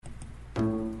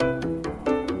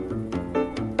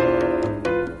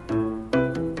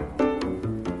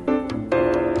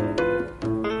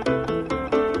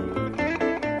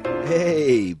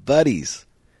buddies,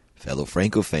 fellow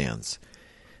Franco fans.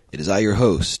 It is I, your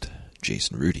host,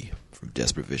 Jason Rudy, from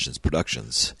Desperate Visions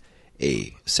Productions,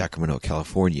 a Sacramento,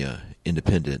 California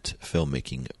independent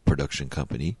filmmaking production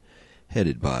company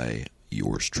headed by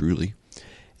yours truly.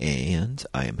 And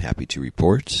I am happy to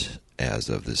report, as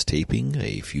of this taping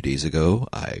a few days ago,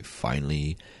 I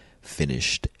finally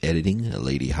finished editing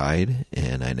Lady Hyde,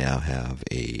 and I now have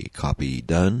a copy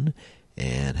done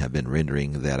and have been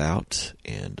rendering that out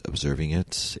and observing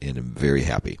it, and I'm very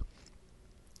happy.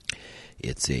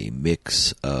 It's a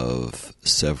mix of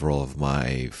several of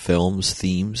my films,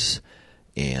 themes,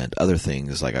 and other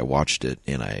things. Like I watched it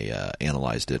and I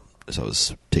analyzed it as I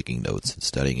was taking notes and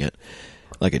studying it,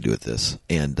 like I do with this.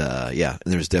 And and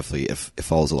there's definitely, it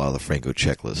follows a lot of the Franco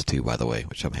checklist too, by the way,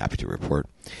 which I'm happy to report.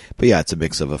 But yeah, it's a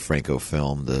mix of a Franco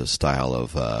film, the style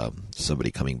of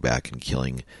somebody coming back and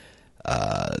killing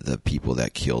the people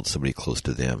that killed somebody close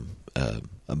to them,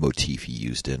 a motif he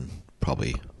used in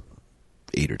probably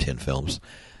 8 or 10 films.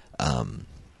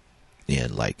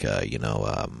 And like,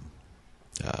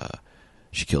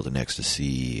 She Killed in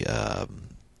Ecstasy,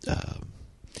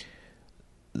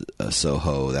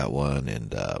 Soho, that one,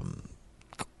 and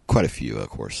quite a few, of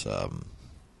course,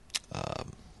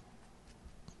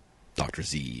 Dr.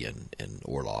 Z and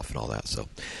Orloff and all that. So,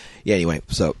 yeah, anyway,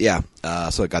 so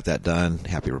I got that done,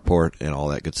 happy report and all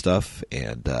that good stuff,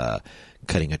 and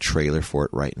cutting a trailer for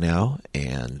it right now,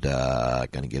 and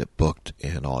going to get it booked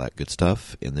and all that good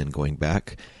stuff, and then going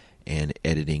back and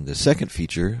editing the second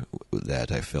feature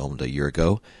that I filmed a year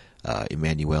ago,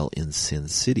 Emmanuel in Sin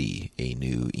City, a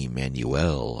new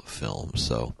Emmanuel film.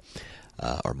 So,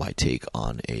 or my take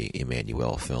on a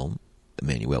Emmanuel film,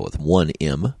 Emmanuel with one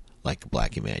M, like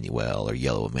Black Emmanuel or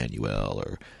Yellow Emmanuel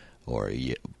or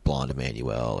Blonde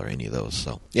Emmanuel or any of those.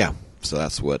 So yeah, so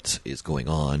that's what is going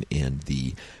on in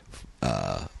the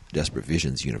Desperate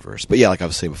Visions universe. But yeah, like I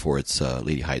was saying before, it's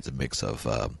Lady Hyde's a mix of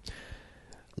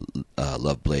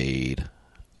Love Blade.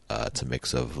 It's a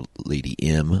mix of Lady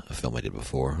M, a film I did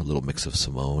before, a little mix of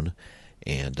Simone,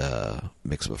 and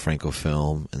mix of a Franco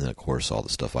film, and then of course all the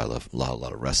stuff I love, a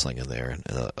lot of wrestling in there and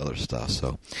other stuff.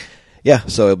 So yeah,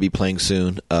 so it'll be playing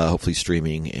soon, hopefully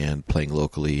streaming and playing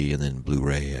locally, and then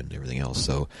Blu-ray and everything else.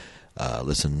 So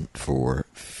listen for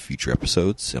future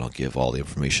episodes, and I'll give all the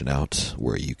information out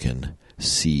where you can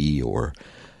see or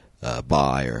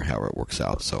buy or however it works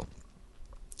out. So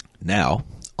now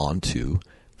on to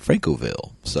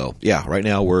Francoville. So yeah, right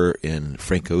now we're in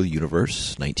Franco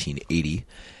universe, 1980.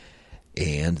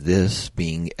 And this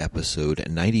being episode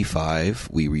 95,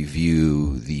 we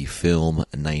review the film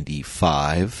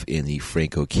 95 in the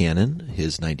Franco canon,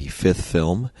 his 95th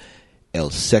film, El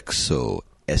Sexo,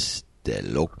 Esta,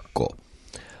 Loco.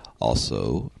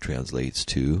 Also translates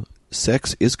to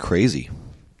Sex is Crazy.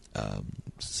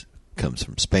 Comes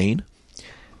from Spain,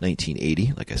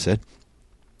 1980, like I said.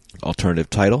 Alternative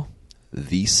title,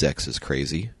 The Sex is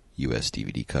Crazy, U.S.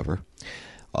 DVD cover.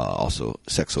 Also,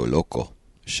 Sexo, Loco.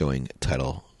 Shooting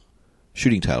title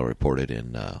reported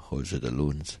in Hoja de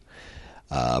Lunes.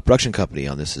 Production company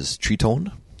on this is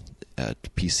Triton at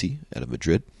PC out of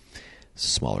Madrid. It's a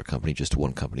smaller company, just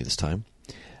one company this time,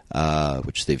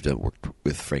 which they've worked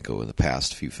with Franco in the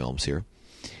past few films here.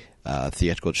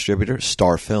 Theatrical distributor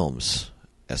Star Films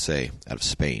SA out of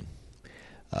Spain.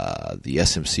 The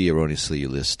SMC erroneously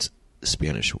lists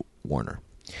Spanish Warner.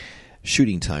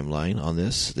 Shooting timeline on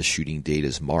this, the shooting date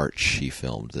is March. He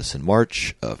filmed this in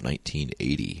March of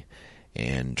 1980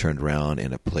 and turned around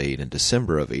and it played in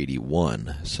December of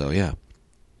 81. So yeah,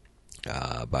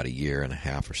 about a year and a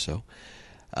half or so.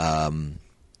 December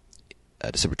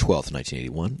 12th,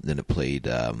 1981. Then it played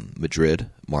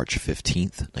Madrid, March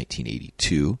 15th,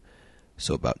 1982.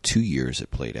 So about 2 years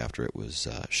it played after it was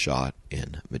shot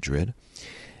in Madrid.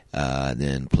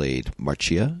 Then played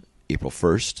Murcia, April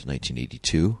 1st,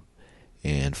 1982.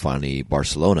 And finally,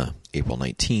 Barcelona, April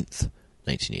 19th,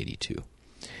 1982.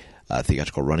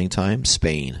 Theatrical running time,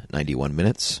 Spain, 91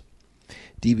 minutes.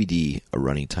 DVD, a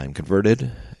running time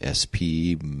converted.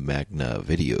 SP Magna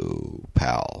Video,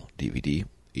 PAL, DVD,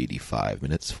 85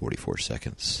 minutes, 44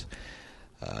 seconds.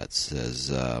 It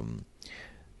says, I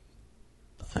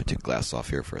took glass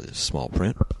off here for this small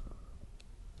print.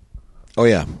 Oh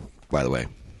yeah, by the way.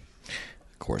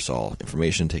 Of course, all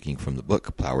information taken from the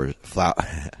book,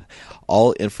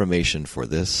 all information for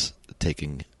this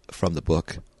taken from the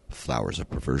book, Flowers of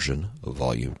Perversion,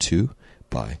 Volume 2,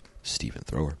 by Stephen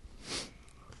Thrower.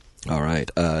 All right.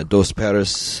 Dos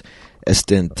peras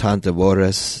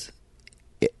estentantavores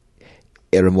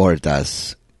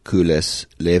hermortas, cules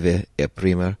leve e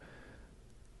primer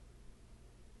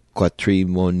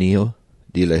quatrimonio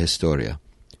de la historia.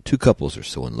 Two couples are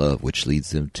so in love, which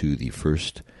leads them to the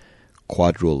first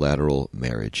quadrilateral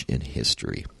marriage in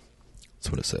history.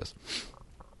 That's what it says.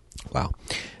 Wow.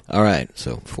 All right,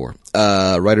 so 4.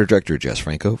 Writer-director Jess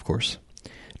Franco, of course.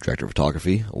 Director of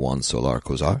photography Juan Solar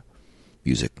Cozar.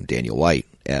 Music Daniel White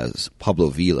as Pablo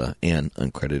Vila and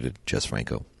uncredited Jess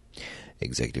Franco.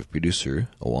 Executive producer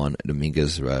Juan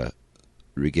Dominguez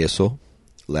Regueso.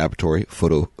 Laboratory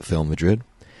Photo Film Madrid.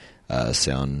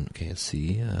 Sound, okay, let's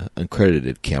see.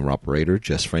 Uncredited camera operator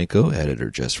Jess Franco. Editor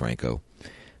Jess Franco.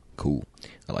 Cool.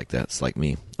 I like that. It's like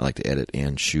me. I like to edit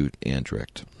and shoot and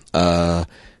direct.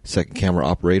 Second camera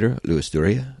operator Luis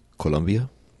Doria, Colombia.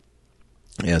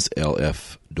 As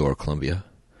LF Dor Colombia.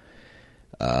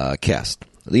 Cast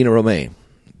Lena Romain,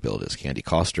 billed as Candy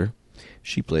Coster.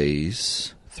 She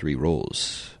plays 3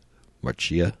 roles: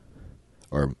 Marcia,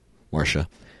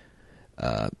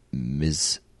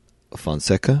 Ms.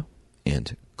 Fonseca,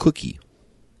 and Cookie.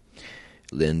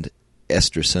 Lynn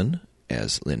Esterson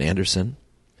as Lynn Anderson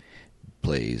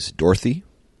plays Dorothy.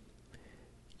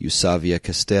 Eusavia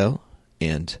Castell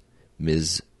and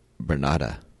Ms.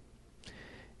 Bernada.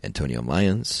 Antonio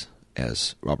Mayans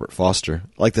as Robert Foster.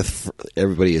 Like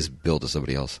everybody is billed as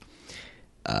somebody else.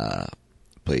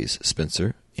 Plays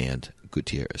Spencer and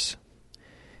Gutierrez.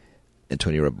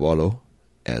 Antonio Rebollo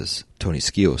as Tony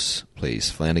Schios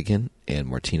plays Flanagan and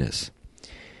Martinez.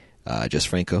 Jess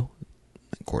Franco,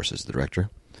 of course, is the director.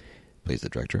 Plays the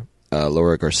director.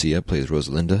 Laura Garcia plays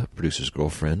Rosalinda, producer's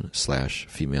girlfriend /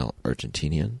 female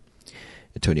Argentinian.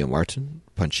 Antonio Martin,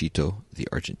 Panchito, the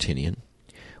Argentinian.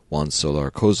 Juan Solar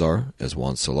Cozar, as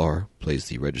Juan Solar, plays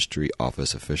the registry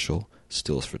office official,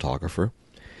 stills photographer.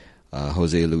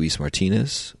 Jose Luis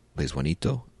Martinez plays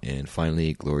Juanito. And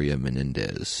finally, Gloria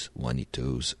Menendez,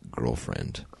 Juanito's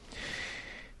girlfriend.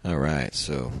 All right,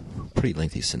 so pretty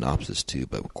lengthy synopsis too,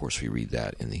 but of course we read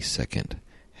that in the second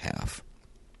half.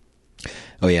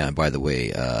 Oh yeah, and by the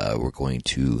way, we're going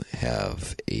to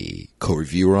have a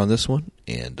co-reviewer on this one,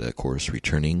 and of course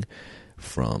returning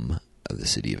from the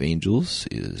City of Angels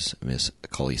is Miss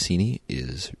Colicini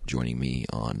is joining me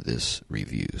on this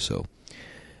review. So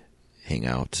hang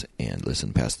out and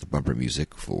listen past the bumper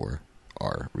music for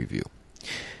our review.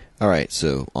 All right,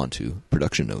 so on to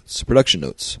production notes. Production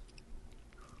notes.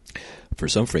 For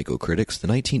some Franco critics, the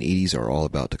 1980s are all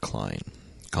about decline.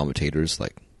 Commentators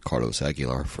like Carlos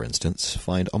Aguilar, for instance,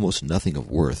 find almost nothing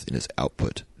of worth in his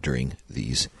output during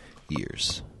these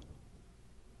years.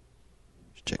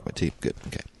 Check my tape. Good.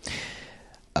 Okay.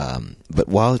 But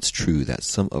while it's true that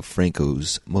some of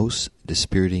Franco's most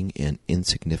dispiriting and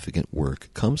insignificant work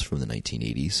comes from the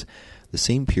 1980s, the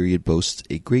same period boasts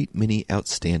a great many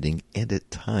outstanding and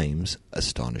at times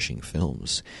astonishing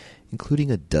films,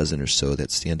 including a dozen or so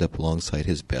that stand up alongside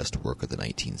his best work of the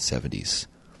 1970s.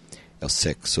 El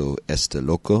Sexo, Esta,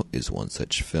 Loco is one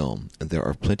such film, and there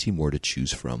are plenty more to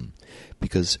choose from,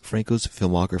 because Franco's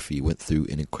filmography went through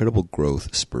an incredible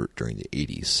growth spurt during the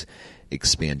 80s,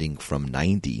 expanding from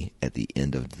 90 at the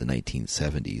end of the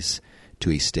 1970s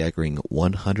to a staggering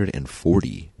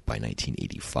 140 by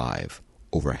 1985,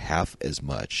 over half as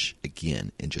much,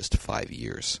 again, in just 5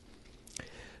 years.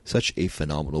 Such a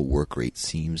phenomenal work rate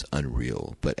seems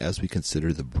unreal, but as we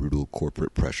consider the brutal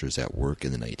corporate pressures at work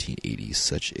in the 1980s,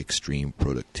 such extreme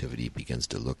productivity begins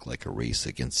to look like a race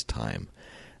against time,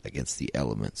 against the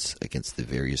elements, against the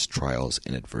various trials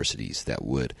and adversities that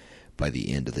would, by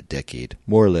the end of the decade,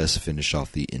 more or less finish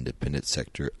off the independent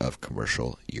sector of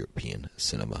commercial European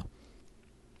cinema.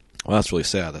 Well, that's really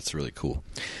sad. That's really cool.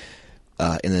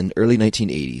 In the early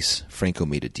 1980s, Franco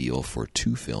made a deal for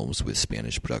 2 films with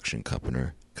Spanish production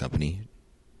company.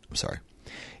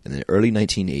 In early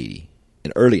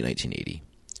 1980,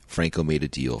 Franco made a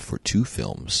deal for 2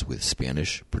 films with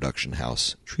Spanish production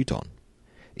house Triton,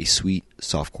 a sweet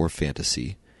softcore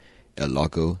fantasy, El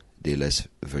Lago de las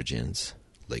Virgins,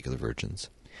 Lake of the Virgins,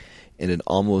 and an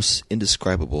almost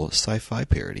indescribable sci-fi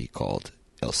parody called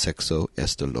El Sexo,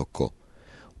 Esta, Loco,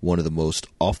 one of the most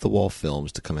off-the-wall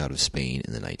films to come out of Spain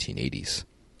in the 1980s.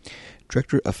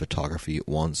 Director of photography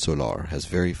Juan Solar has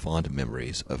very fond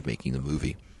memories of making the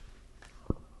movie.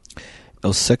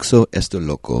 El Sexo, Esta,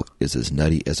 Loco is as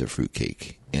nutty as a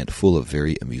fruitcake and full of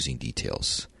very amusing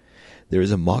details. There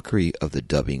is a mockery of the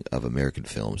dubbing of American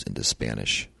films into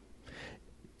Spanish.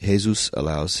 Jesus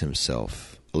allowed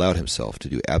himself to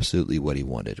do absolutely what he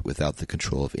wanted without the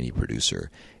control of any producer,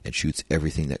 and shoots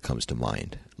everything that comes to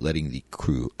mind, letting the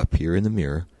crew appear in the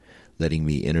mirror, letting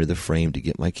me enter the frame to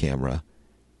get my camera.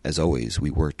 As always,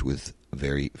 we worked with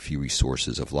very few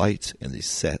resources of light, and the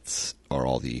sets are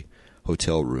all the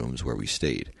hotel rooms where we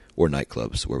stayed, or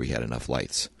nightclubs where we had enough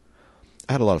lights.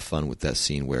 I had a lot of fun with that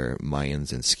scene where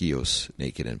Mayans and Schios,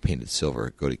 naked and painted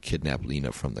silver, go to kidnap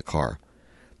Lena from the car.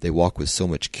 They walk with so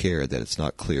much care that it's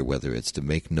not clear whether it's to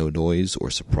make no noise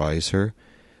or surprise her,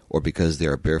 or because they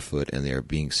are barefoot and they are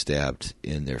being stabbed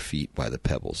in their feet by the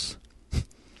pebbles.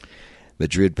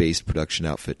 Madrid-based production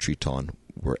outfit Triton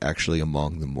were actually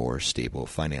among the more stable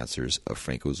financiers of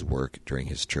Franco's work during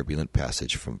his turbulent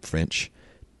passage from French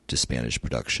to Spanish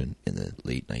production in the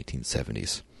late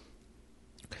 1970s.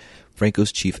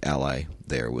 Franco's chief ally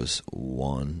there was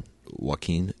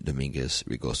Joaquin Dominguez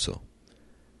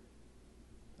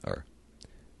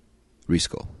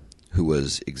Risco, who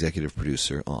was executive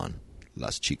producer on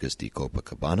Las Chicas de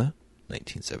Copacabana,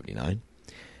 1979,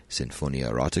 Sinfonia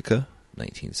Erotica,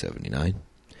 1979,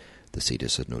 The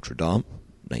Sadists of Notre Dame,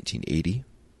 1980,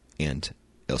 and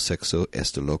El Sexo,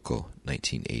 Esta, Loco,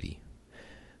 1980.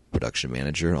 Production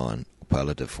manager on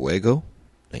Opala de Fuego,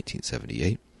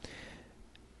 1978,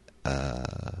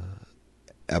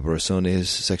 Aberraciones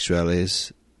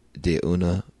Sexuales de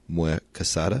una Mujer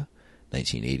Casada,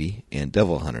 1980, and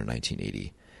Devil Hunter,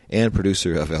 1980, and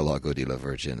producer of El Lago de la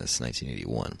Virgen, that's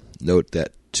 1981. Note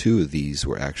that two of these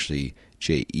were actually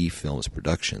J.E. Films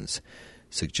productions,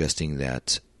 suggesting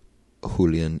that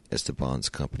Julian Esteban's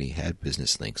company had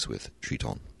business links with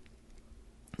Triton.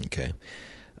 Okay.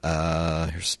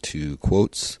 Here's two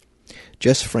quotes.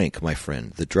 Jess Frank, my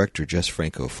friend, the director Jess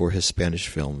Franco, for his Spanish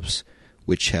films,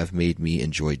 which have made me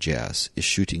enjoy jazz, is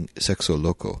shooting Sexo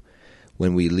Loco.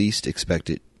 When we least expect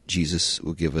it, Jesus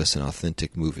will give us an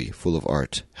authentic movie, full of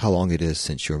art. How long it is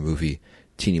since your movie,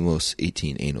 Tenemos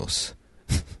 18 Anos.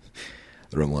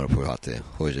 Ramona Pujate,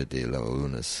 Joya de la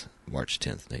Lunas, March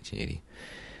 10th, 1980.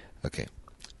 Okay.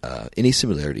 Any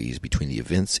similarities between the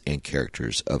events and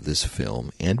characters of this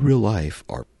film and real life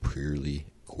are purely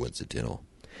coincidental.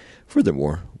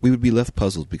 Furthermore, we would be left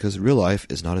puzzled because real life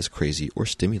is not as crazy or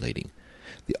stimulating.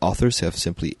 The authors have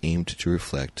simply aimed to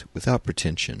reflect, without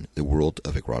pretension, the world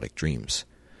of erotic dreams,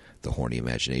 the horny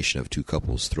imagination of two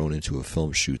couples thrown into a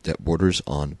film shoot that borders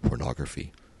on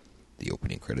pornography. The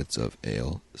opening credits of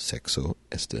El Sexo,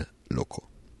 Esta, Loco.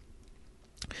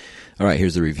 All right,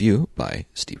 here's the review by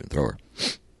Stephen Thrower.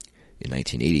 In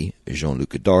 1980, Jean-Luc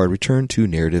Godard returned to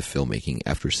narrative filmmaking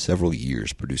after several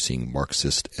years producing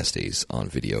Marxist essays on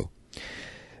video.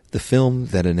 The film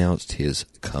that announced his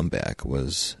comeback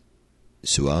was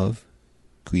Suave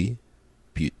qui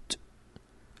pute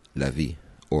la vie,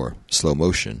 or Slow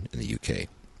Motion in the UK,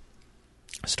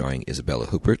 starring Isabella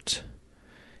Huppert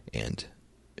and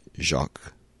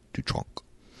Jacques Dutronc.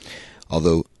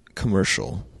 Although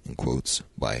commercial, in quotes,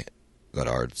 by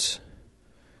Godard's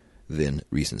then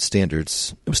recent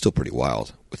standards, it was still pretty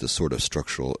wild, with the sort of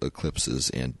structural eclipses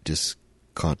and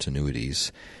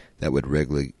discontinuities that would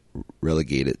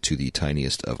relegate it to the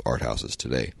tiniest of art houses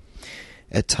today.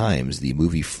 At times, the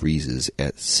movie freezes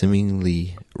at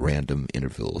seemingly random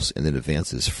intervals and then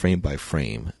advances frame by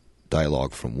frame.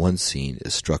 Dialogue from one scene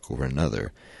is struck over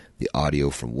another. The audio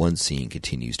from one scene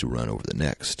continues to run over the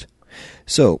next.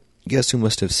 So, guess who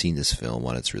must have seen this film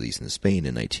on its release in Spain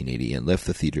in 1980 and left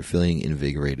the theater feeling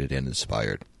invigorated and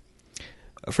inspired?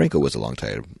 Franco was a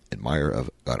longtime admirer of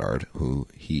Godard, who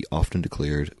he often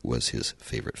declared was his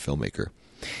favorite filmmaker.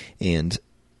 And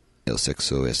El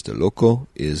Sexo Esta Loco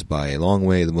is by a long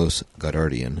way the most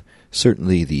Godardian,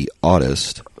 certainly the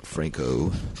oddest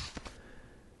Franco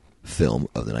film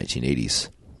of the 1980s.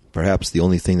 Perhaps the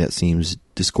only thing that seems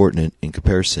discordant in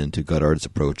comparison to Godard's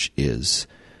approach is...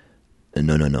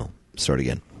 No. Start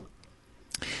again.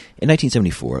 In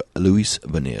 1974, Luis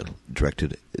Buñuel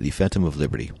directed The Phantom of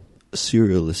Liberty, a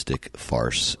surrealistic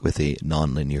farce with a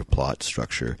non-linear plot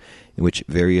structure in which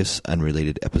various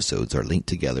unrelated episodes are linked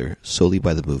together solely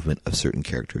by the movement of certain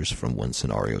characters from one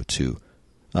scenario to...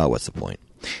 what's the point?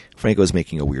 Franco is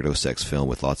making a weirdo sex film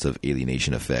with lots of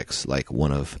alienation effects, like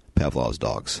one of Pavlov's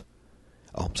dogs.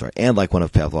 And like one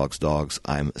of Pavlov's dogs,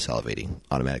 I'm salivating,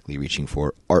 automatically reaching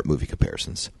for art movie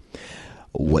comparisons.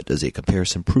 What does a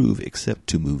comparison prove except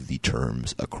to move the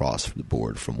terms across the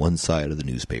board from one side of the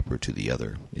newspaper to the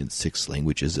other, in 6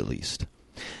 languages at least?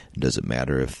 Does it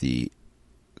matter if the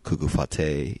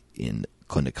cucufate in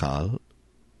conical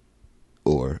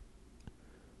or...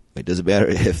 does it matter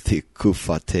if the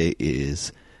cucufate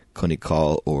is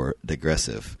conical or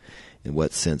digressive? In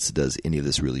what sense does any of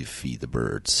this really feed the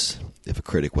birds? If a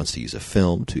critic wants to use a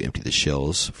film to empty the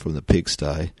shells from the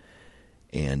pigsty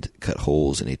and cut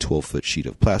holes in a 12-foot sheet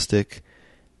of plastic,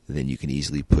 then you can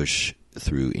easily push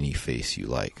through any face you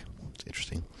like. It's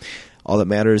interesting. All that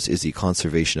matters is the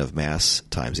conservation of mass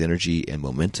times energy and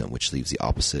momentum, which leaves the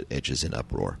opposite edges in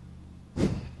uproar.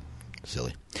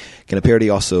 Silly. Can a parody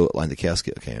also line the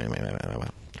casket?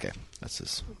 Okay, that's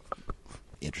just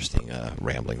interesting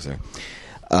ramblings there.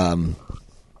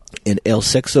 In El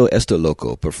Sexo, Esta,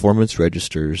 Loco, performance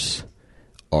registers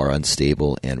are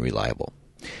unstable and reliable.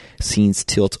 Scenes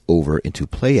tilt over into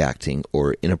play acting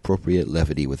or inappropriate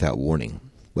levity without warning.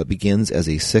 What begins as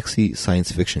a sexy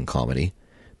science fiction comedy,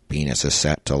 penis is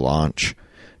set to launch,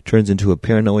 turns into a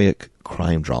paranoid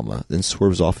crime drama, then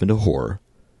swerves off into horror,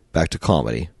 back to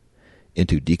comedy,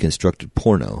 into deconstructed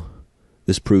porno.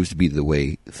 This proves to be the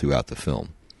way throughout the film.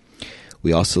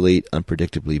 We oscillate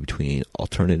unpredictably between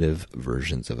alternative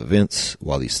versions of events,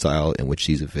 while the style in which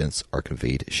these events are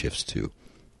conveyed shifts too.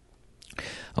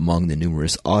 Among the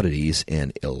numerous oddities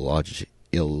and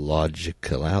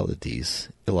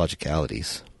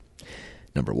illogicalities.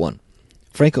 Number 1.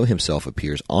 Franco himself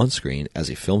appears on screen as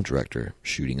a film director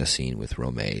shooting a scene with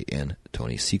Romay and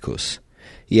Tony Sicos.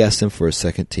 He asks them for a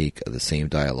second take of the same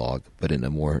dialogue, but in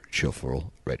a more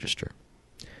cheerful register.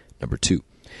 Number 2.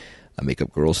 A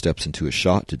makeup girl steps into a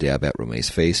shot to dab at Romay's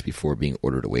face before being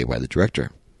ordered away by the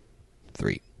director.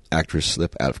 3. Actors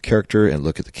slip out of character and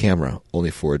look at the camera,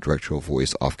 only for a directorial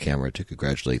voice off camera to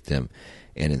congratulate them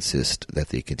and insist that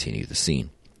they continue the scene.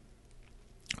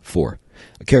 4.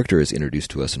 A character is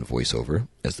introduced to us in voiceover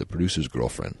as the producer's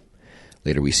girlfriend.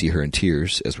 Later we see her in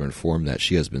tears as we're informed that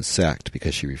she has been sacked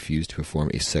because she refused to perform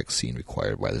a sex scene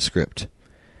required by the script.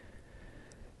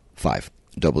 5.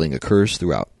 Doubling occurs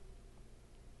throughout.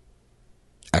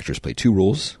 Actors play 2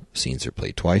 roles. Scenes are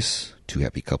played twice. 2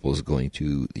 happy couples going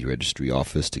to the registry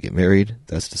office to get married.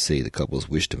 That's to say the couples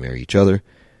wish to marry each other.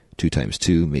 2 times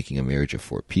 2, making a marriage of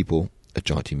 4 people. A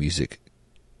jaunty music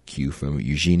cue from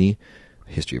Eugenie.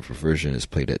 History of Perversion is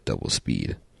played at double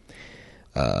speed.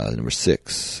 Number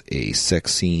 6, a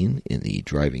sex scene in the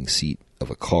driving seat of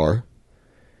a car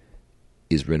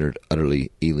is rendered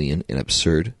utterly alien and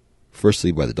absurd.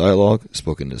 Firstly, by the dialogue,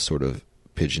 spoken in sort of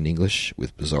pidgin English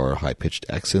with bizarre high-pitched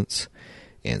accents,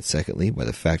 and secondly, by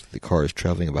the fact that the car is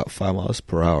traveling about 5 miles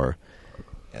per hour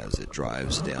as it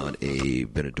drives down a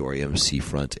Benidorm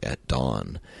seafront at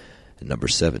dawn. And number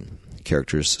 7,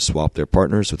 characters swap their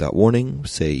partners without warning,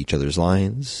 say each other's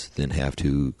lines, then have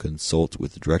to consult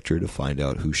with the director to find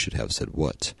out who should have said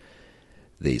what.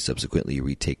 They subsequently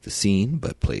retake the scene,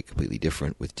 but play completely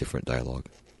different with different dialogue.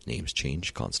 Names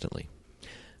change constantly.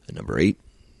 And number 8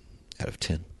 out of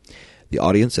 10. The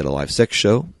audience at a live sex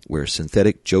show wears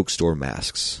synthetic joke store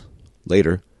masks.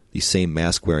 Later, these same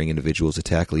mask-wearing individuals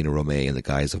attack Lena Romay in the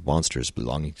guise of monsters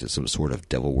belonging to some sort of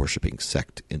devil-worshipping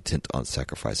sect intent on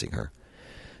sacrificing her.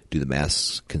 Do the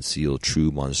masks conceal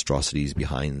true monstrosities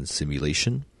behind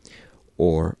simulation?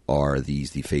 Or are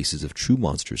these the faces of true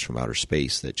monsters from outer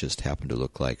space that just happen to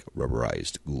look like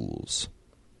rubberized ghouls?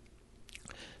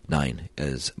 9.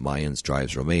 As Mayans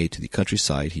drives Romay to the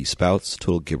countryside, he spouts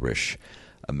total gibberish.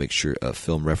 A mixture of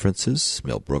film references,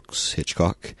 Mel Brooks,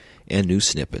 Hitchcock, and news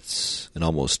snippets, an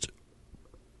almost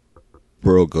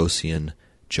Burgosian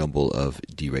jumble of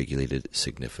deregulated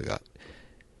signifiers.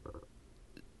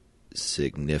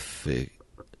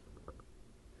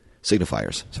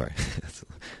 Sorry,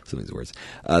 some of these words.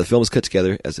 The film is cut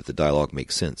together as if the dialogue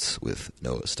makes sense, with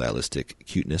no stylistic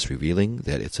cuteness revealing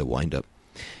that it's a wind-up.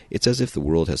 It's as if the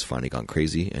world has finally gone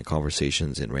crazy and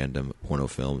conversations in random porno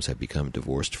films have become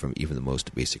divorced from even the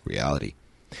most basic reality.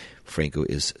 Franco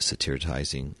is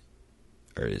satirizing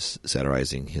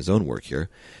his own work here,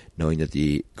 knowing that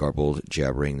the garbled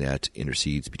jabbering that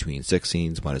intercedes between sex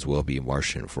scenes might as well be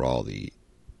Martian for all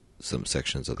some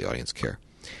sections of the audience care.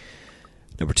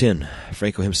 Number 10.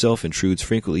 Franco himself intrudes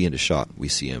frequently into shot. We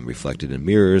see him reflected in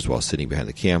mirrors while sitting behind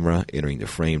the camera, entering the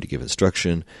frame to give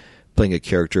instruction, playing a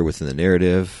character within the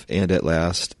narrative, and at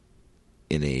last,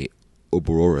 in a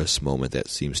Ouroboros moment that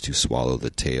seems to swallow the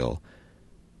tail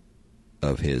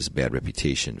of his bad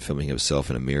reputation, filming himself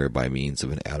in a mirror by means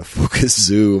of an out-of-focus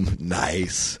zoom.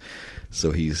 Nice.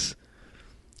 So he's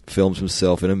films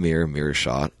himself in a mirror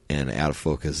shot, and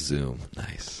out-of-focus zoom.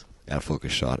 Nice.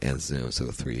 Out-of-focus shot and zoom,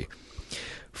 so 3.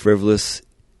 Frivolous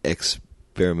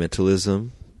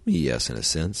experimentalism. Yes, in a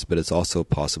sense, but it's also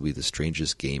possibly the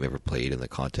strangest game ever played in the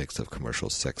context of commercial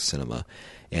sex cinema,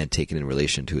 and taken in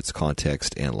relation to its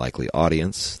context and likely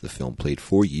audience, the film played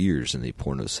 4 years in the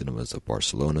porno cinemas of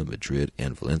Barcelona, Madrid,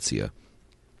 and Valencia.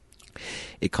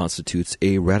 It constitutes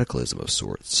a radicalism of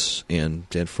sorts, and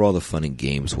for all the fun and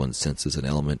games, one senses an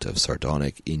element of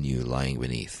sardonic innu lying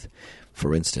beneath.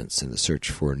 For instance, in the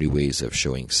search for new ways of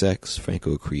showing sex,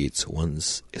 Franco creates one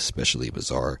especially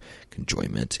bizarre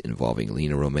conjoinment involving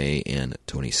Lena Romay and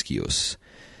Tony Sicos,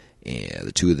 and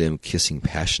the 2 of them kissing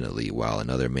passionately while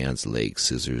another man's leg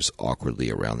scissors awkwardly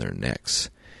around their necks.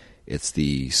 It's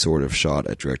the sort of shot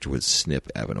a director would snip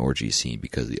at an orgy scene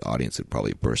because the audience would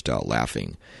probably burst out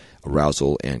laughing.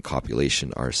 Arousal and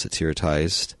copulation are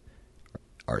satirized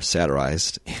are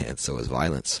satirized, and so is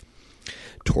violence.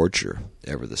 Torture,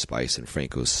 ever the spice in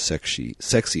Franco's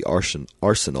sexy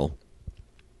arsenal,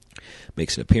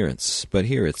 makes an appearance, but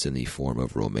here it's in the form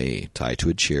of Romeo tied to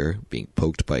a chair, being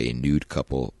poked by a nude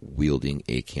couple wielding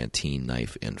a canteen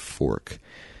knife and fork.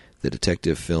 The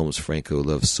detective films Franco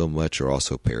loves so much are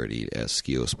also parodied, as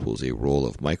Skios pulls a roll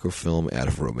of microfilm out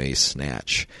of Romeo's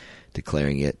snatch,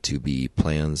 declaring it to be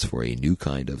plans for a new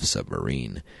kind of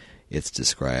submarine. It's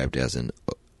described as an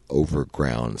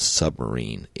overground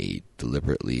submarine, a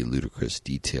deliberately ludicrous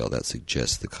detail that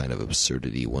suggests the kind of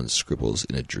absurdity one scribbles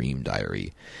in a dream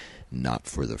diary. Not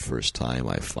for the first time,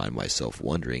 I find myself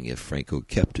wondering if Franco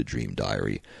kept a dream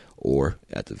diary, or,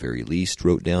 at the very least,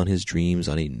 wrote down his dreams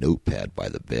on a notepad by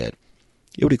the bed.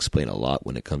 It would explain a lot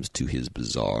when it comes to his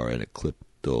bizarre and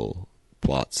ecliptical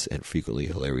plots and frequently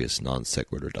hilarious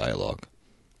non-sequitur dialogue.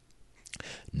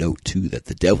 Note, too, that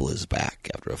the devil is back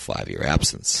after a 5-year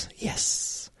absence.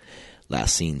 Yes!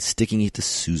 Last seen sticking it to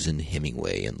Susan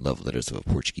Hemingway in Love Letters of a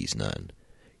Portuguese Nun.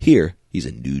 Here, he's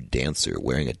a nude dancer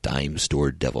wearing a dime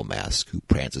store devil mask who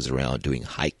prances around doing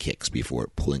high kicks before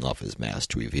pulling off his mask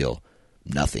to reveal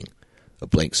nothing, a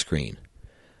blank screen.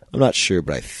 I'm not sure,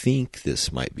 but I think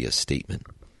this might be a statement.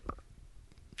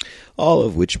 All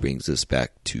of which brings us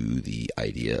back to the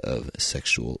idea of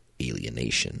sexual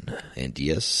alienation. And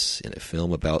yes, in a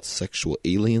film about sexual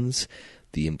aliens,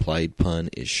 the implied pun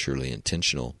is surely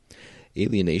intentional.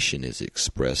 Alienation is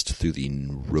expressed through the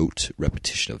rote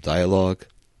repetition of dialogue,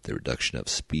 the reduction of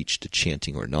speech to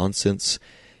chanting or nonsense,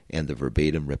 and the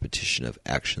verbatim repetition of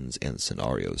actions and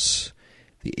scenarios.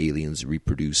 The aliens'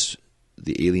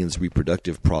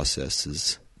 reproductive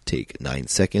processes take 9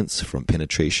 seconds from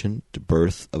penetration to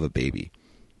birth of a baby,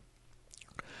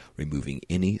 removing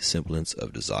any semblance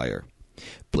of desire.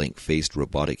 Blank-faced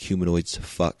robotic humanoids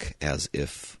fuck as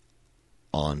if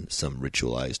on some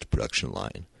ritualized production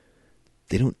line.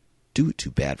 They don't do it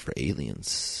too bad for aliens,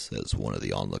 says one of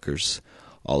the onlookers,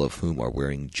 all of whom are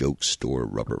wearing joke store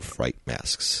rubber fright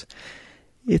masks.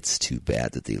 It's too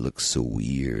bad that they look so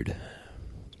weird.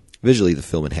 Visually, the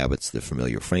film inhabits the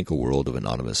familiar Franco world of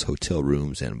anonymous hotel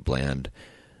rooms and bland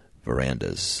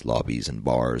verandas, lobbies and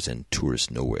bars, and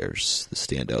tourist nowheres. The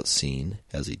standout scene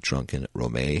has a drunken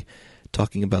Romeo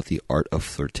talking about the art of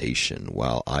flirtation,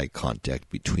 while eye contact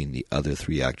between the other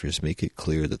 3 actors make it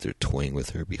clear that they're toying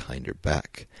with her behind her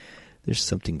back. There's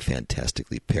something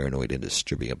fantastically paranoid and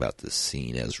disturbing about this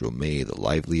scene, as Romeo, the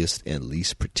liveliest and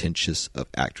least pretentious of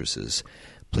actresses,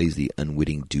 plays the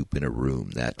unwitting dupe in a room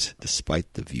that,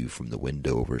 despite the view from the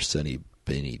window over sunny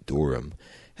Benidorm,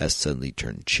 has suddenly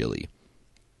turned chilly.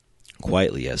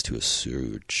 Quietly as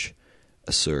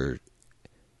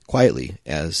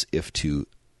if to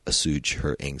assuage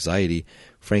her anxiety,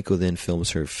 Franco then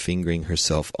films her fingering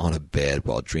herself on a bed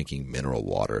while drinking mineral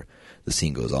water. The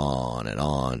scene goes on and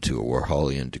on to a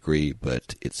Warholian degree,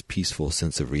 but its peaceful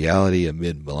sense of reality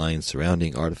amid malign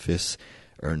surrounding artifice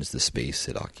earns the space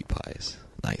it occupies.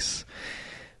 Nice.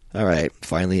 All right,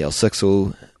 finally, El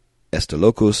Sexo, Esta,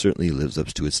 Loco certainly lives up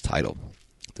to its title.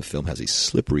 The film has a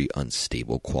slippery,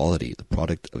 unstable quality, the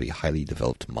product of a highly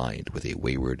developed mind with a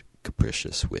wayward,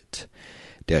 capricious wit.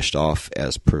 Dashed off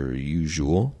as per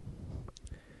usual,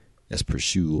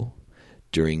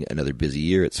 during another busy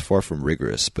year, it's far from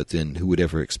rigorous, but then who would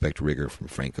ever expect rigor from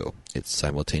Franco? It's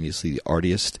simultaneously the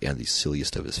artiest and the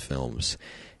silliest of his films,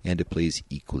 and it plays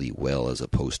equally well as a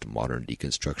postmodern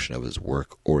deconstruction of his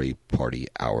work or a party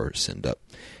hour send-up.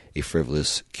 A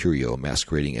frivolous curio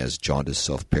masquerading as jaundiced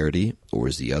self-parody, or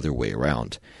is the other way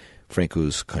around.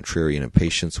 Franco's contrarian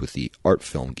impatience with the art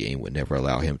film game would never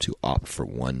allow him to opt for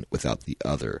one without the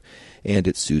other, and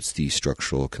it suits the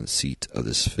structural conceit of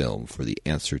this film for the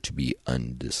answer to be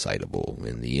undecidable.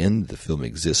 In the end, the film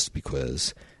exists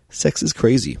because sex is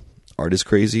crazy, art is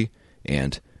crazy,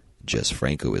 and just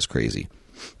Franco is crazy.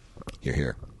 You're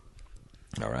here.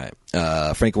 All right.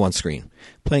 Franco on screen.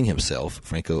 Playing himself,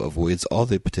 Franco avoids all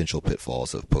the potential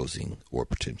pitfalls of posing or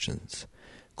pretensions.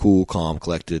 Cool, calm,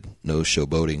 collected, no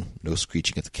showboating, no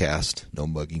screeching at the cast, no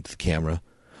mugging to the camera.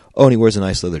 Oh, and he wears a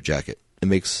nice leather jacket. It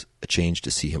makes a change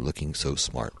to see him looking so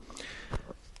smart.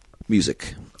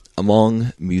 Music.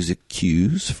 Among music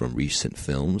cues from recent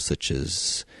films such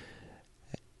as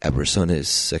Aberraciones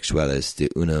Sexuales de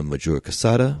una Mujer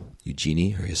Casada,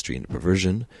 Eugenie, Her History and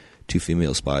Perversion, Two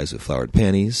Female Spies with Flowered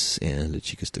Panties, and The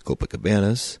Chicas de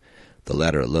Copacabanas, the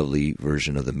latter a lovely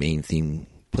version of the main theme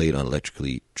played on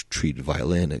electrically treated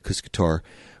violin and acoustic guitar,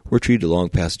 were treated along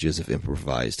passages of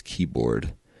improvised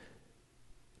keyboard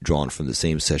drawn from the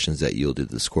same sessions that yielded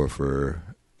the score for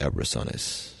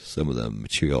Aberraciones. Some of the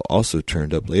material also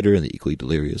turned up later in the equally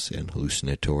delirious and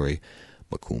hallucinatory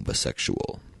Macumba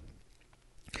Sexual.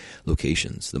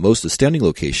 Locations. The most astounding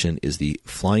location is the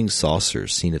flying saucer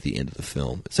seen at the end of the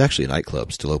film. It's actually a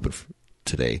nightclub still open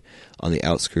today on the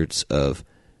outskirts of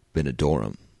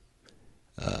Benidorm.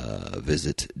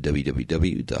 Visit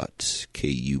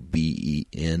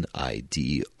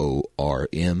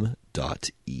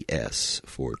www.kubendorm.es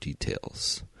for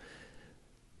details.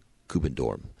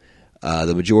 Kubendorm.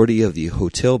 The majority of the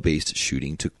hotel-based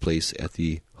shooting took place at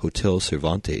the Hotel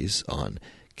Cervantes on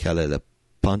Calle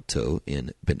Lepanto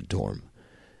in Benidorm.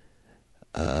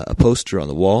 A poster on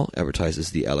the wall advertises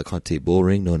the Alicante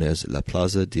bullring known as La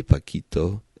Plaza de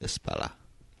Paquito Espala.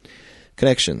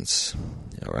 Connections.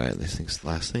 All right, this thing's the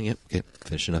last thing. Yep, okay,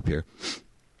 finishing up here.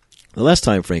 The last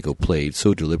time Franco played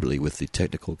so deliberately with the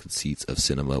technical conceits of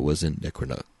cinema was in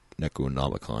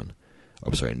Necronomicon.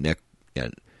 I'm sorry,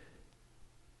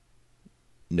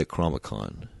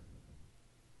 Necronomicon.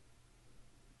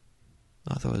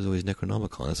 I thought it was always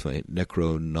Necronomicon. That's right,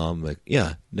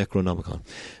 Necronomicon.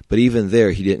 But even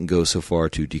there, he didn't go so far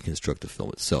to deconstruct the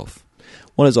film itself.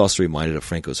 One is also reminded of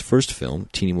Franco's first film,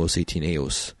 Tinimos y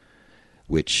Tineos,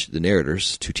 which the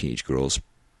narrators, two teenage girls,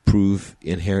 prove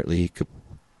inherently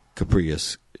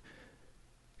capricious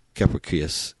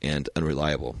and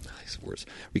unreliable. These words.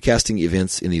 Recasting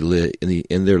events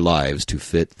in their lives to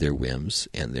fit their whims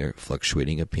and their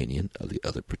fluctuating opinion of the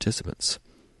other participants.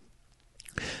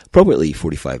 Appropriately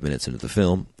 45 minutes into the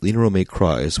film, Lina Romay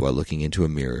cries while looking into a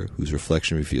mirror whose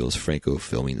reflection reveals Franco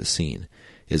filming the scene.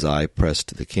 His eye pressed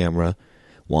to the camera,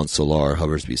 Juan Solar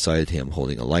hovers beside him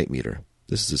holding a light meter.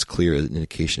 This is as clear an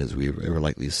indication as we are ever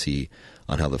likely to see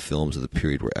on how the films of the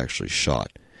period were actually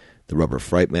shot. The rubber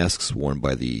fright masks worn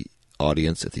by the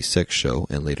audience at the sex show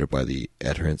and later by the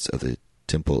adherents of the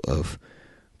Temple of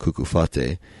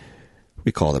Cucufate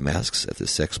recall the masks at the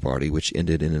sex party, which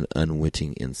ended in an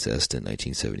unwitting incest in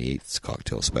 1978's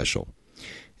cocktail special.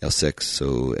 El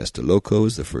Sexo, Esta, Loco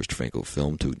is the first Franco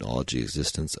film to acknowledge the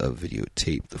existence of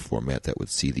videotape, the format that would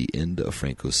see the end of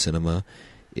Franco's cinema,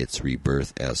 its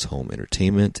rebirth as home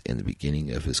entertainment, and the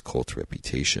beginning of his cult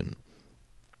reputation.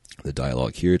 The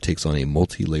dialogue here takes on a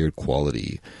multi-layered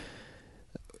quality,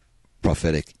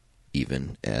 prophetic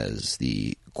even, as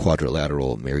the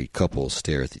quadrilateral married couple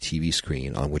stare at the TV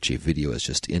screen on which a video has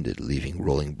just ended, leaving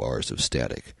rolling bars of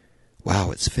static.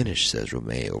 "Wow, it's finished," says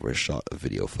Romay over a shot of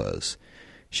video fuzz.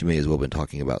 She may as well have been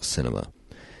talking about cinema.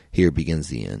 Here begins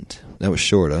the end. "That was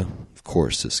short, huh?" "Of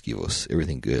course," says Skivos.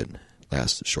 "Everything good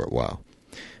lasts a short while."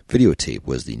 Videotape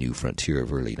was the new frontier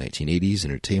of early 1980s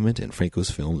entertainment, and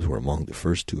Franco's films were among the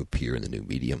first to appear in the new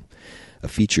medium. A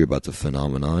feature about the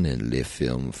phenomenon in Le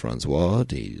Film François,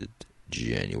 dated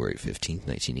January 15,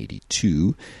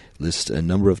 1982, lists a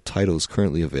number of titles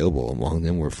currently available. Among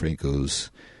them were Franco's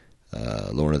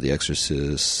Lorna the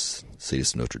Exorcist,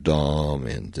 Sadist Notre Dame,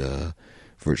 and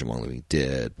Virgin Among the Living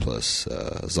Dead, plus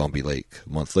Zombie Lake. A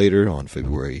month later, on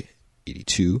February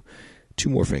 82, two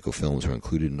more Franco films were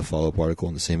included in a follow-up article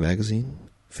in the same magazine,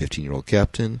 15-Year-Old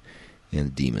Captain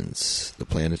and Demons. The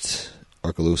planet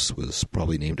Arkelos was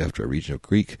probably named after a region of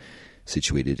Greek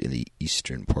situated in the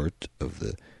eastern part of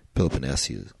the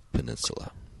Peloponnesian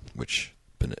Peninsula, which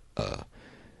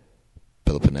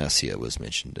Peloponnesia was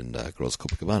mentioned in Girls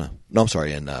Copacabana. No, I'm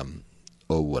sorry, in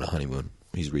Oh, What a Honeymoon.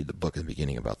 He's read the book at the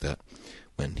beginning about that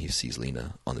when he sees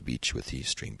Lena on the beach with the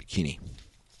string bikini.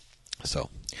 So,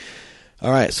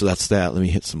 all right, so that's that. Let me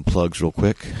hit some plugs real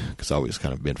quick, because I've always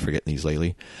kind of been forgetting these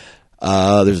lately.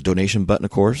 There's a donation button,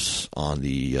 of course, on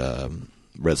the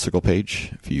Red Circle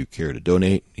page. If you care to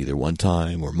donate, either one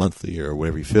time or monthly or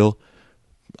whatever you feel,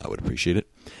 I would appreciate it.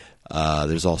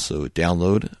 There's also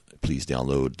download. Please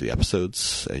download the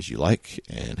episodes as you like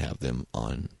and have them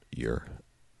on your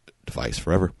device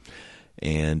forever.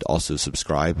 And also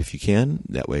subscribe if you can.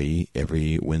 That way,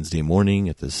 every Wednesday morning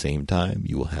at the same time,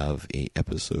 you will have an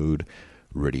episode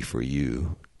ready for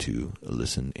you to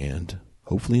listen and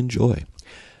hopefully enjoy.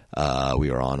 We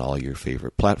are on all your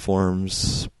favorite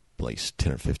platforms, at least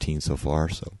 10 or 15 so far,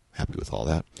 so happy with all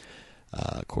that.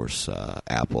 Of course,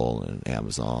 Apple and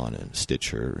Amazon and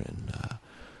Stitcher and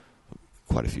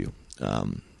quite a few. All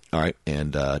right,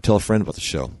 and tell a friend about the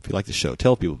show. If you like the show,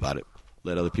 tell people about it.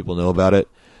 Let other people know about it.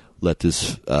 Let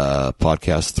this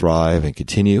podcast thrive and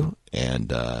continue.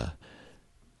 And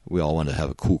we all want to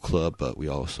have a cool club, but we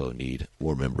also need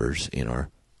more members in our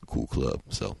cool club.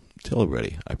 So tell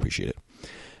everybody. I appreciate it.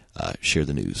 Share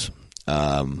the news.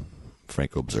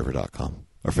 FrancoObserver.com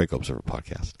or Franco Observer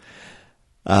Podcast.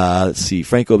 Let's see,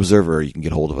 Franco Observer. You can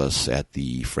get hold of us at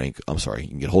you can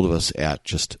get hold of us at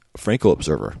just Franco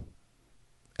Observer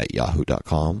at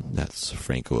yahoo.com. That's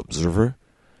Franco Observer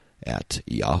at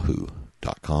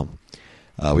yahoo.com.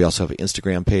 We also have an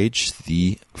Instagram page,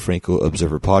 the Franco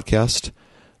Observer Podcast.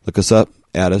 look us up,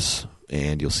 add us,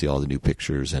 and you'll see all the new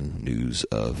pictures and news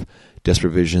of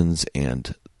Desperate Visions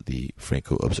and the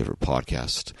Franco Observer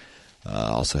podcast.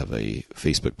 Also have a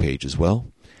Facebook page as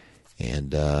well.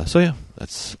 And so, yeah,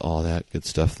 that's all that good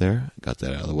stuff there. Got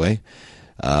that out of the way.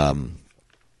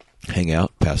 Hang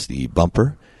out past the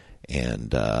bumper,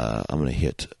 and I'm going to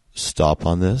hit stop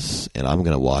on this, and I'm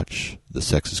going to watch The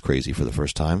Sex is Crazy for the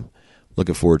first time.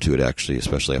 Looking forward to it, actually,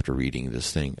 especially after reading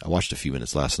this thing. I watched a few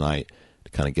minutes last night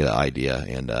to kind of get an idea,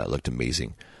 and it looked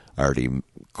amazing. I already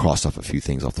crossed off a few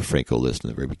things off the Franco list in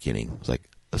the very beginning. It was like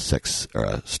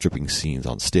stripping scenes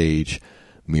on stage,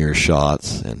 mirror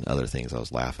shots, and other things. I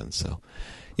was laughing. So,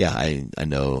 yeah, I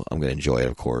know I'm going to enjoy it,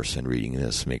 of course, and reading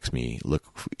this makes me look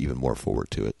even more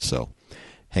forward to it. So,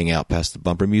 hang out past the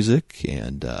bumper music,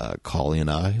 and Collie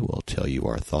and I will tell you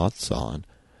our thoughts on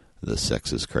The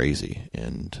Sex is Crazy.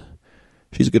 And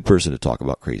she's a good person to talk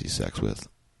about crazy sex with.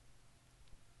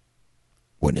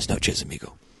 Buenas noches,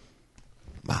 amigo.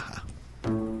 Maha.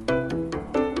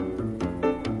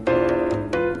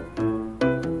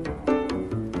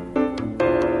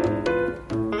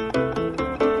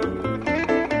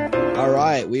 All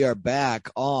right, we are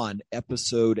back on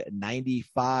episode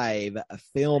 95,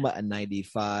 film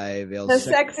 95. The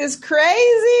Sex is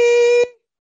Crazy.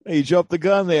 Hey, you jumped the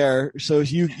gun there. So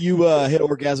you hit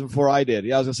orgasm before I did.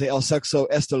 Yeah, I was gonna say El Sexo,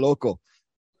 Esta, Loco.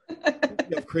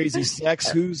 Of crazy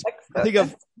sex. When I think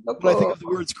of the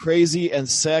words crazy and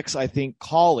sex, I think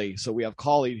Collie. So we have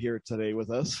Collie here today with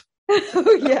us.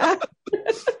 Oh yeah.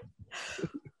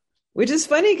 Which is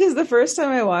funny because the first time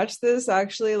I watched this,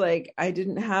 actually, like, I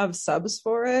didn't have subs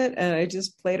for it, and I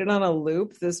just played it on a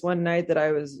loop this one night that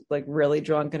I was like really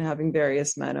drunk and having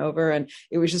various men over, and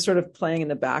it was just sort of playing in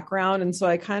the background. And so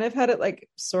I kind of had it like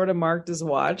sort of marked as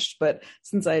watched, but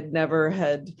since I'd never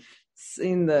had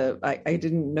seen I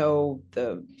didn't know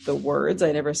the words,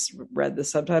 I never read the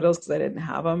subtitles because I didn't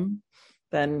have them.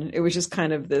 Then it was just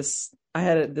kind of this, I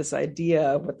had this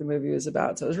idea of what the movie was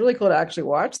about. So it was really cool to actually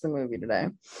watch the movie today.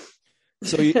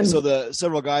 So the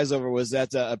several guys over, was that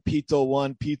Pito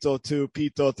 1, Pito 2,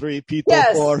 Pito 3,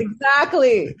 Pito 4? Yes,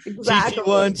 exactly. Chichi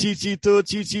 1, Chichi 2,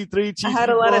 Chichi 3, Chichi 4. I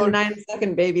had a lot of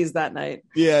 9-second babies that night.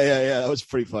 Yeah. That was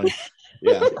pretty funny.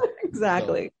 Yeah.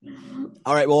 Exactly. So,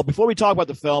 all right. Well, before we talk about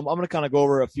the film, I'm going to kind of go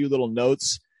over a few little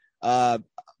notes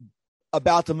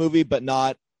about the movie, but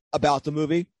not about the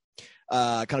movie,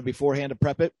 kind of beforehand to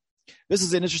prep it. This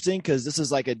is interesting because this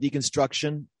is like a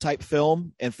deconstruction type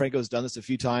film, and Franco's done this a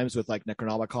few times with like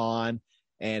Necronomicon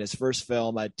and his first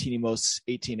film, Tinimos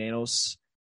 18 Anos,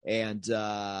 and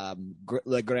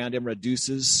Le Grandem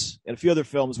Reduces, and a few other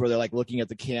films where they're like looking at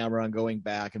the camera and going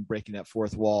back and breaking that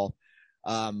fourth wall.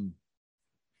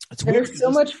 There's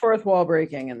so much fourth wall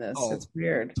breaking in this. It's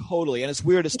weird. Totally. And it's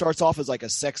weird. It starts off as like a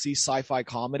sexy sci-fi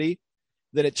comedy.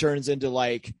 Then it turns into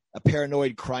like a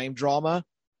paranoid crime drama.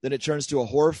 Then it turns to a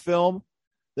horror film.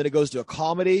 Then it goes to a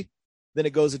comedy. Then it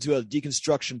goes into a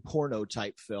deconstruction porno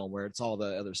type film where it's all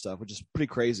the other stuff, which is pretty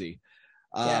crazy.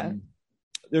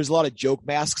 There's a lot of joke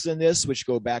masks in this, which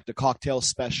go back to Cocktail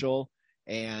Special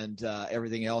and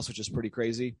everything else, which is pretty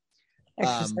crazy.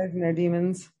 Exercising their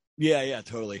demons. Yeah,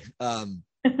 totally.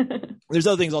 There's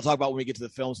other things I'll talk about when we get to the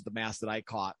films with the mask that I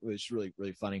caught, which is really,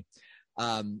 really funny.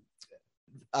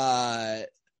 Let's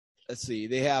see.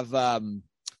 They have... what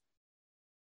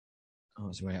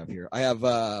do I have here? I have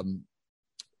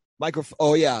microphone.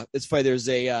 Oh yeah, it's funny. There's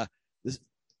The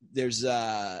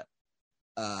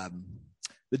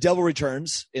Devil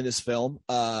Returns in this film.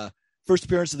 First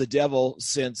appearance of the devil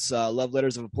since Love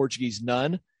Letters of a Portuguese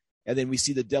Nun, and then we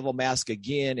see the devil mask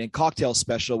again in Cocktail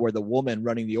Special, where the woman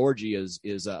running the orgy is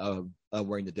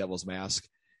wearing the devil's mask.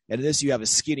 And in this, you have a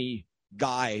skinny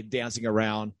guy dancing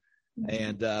around.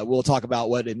 And we'll talk about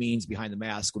what it means behind the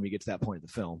mask when we get to that point of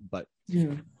the film. But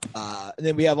and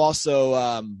then we have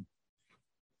also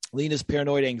Lena's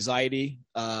paranoid anxiety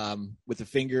with the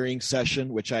fingering session,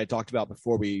 which I had talked about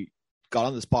before we got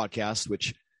on this podcast,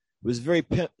 which was very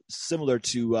similar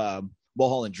to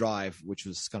Mulholland Drive, which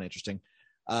was kind of interesting.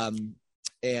 And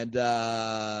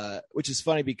which is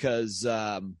funny because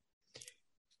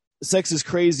Sex is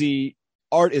Crazy,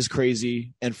 art is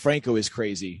crazy, and Franco is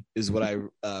crazy, is what I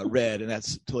read, and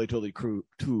that's totally true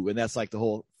too. And that's like the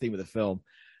whole theme of the film.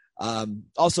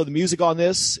 Also, the music on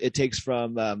this, it takes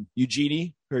from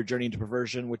Eugenie, Her Journey into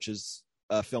Perversion, which is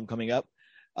a film coming up.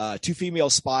 Two Female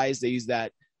Spies, they use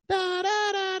that da,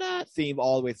 da, da, da, theme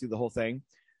all the way through the whole thing.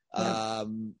 Yeah.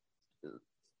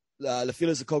 La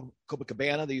Filas de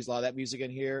Copacabana, they use a lot of that music in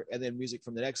here, and then music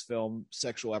from the next film,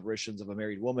 Sexual Apparitions of a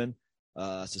Married Woman,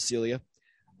 Cecilia.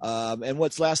 And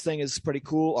what's last thing is pretty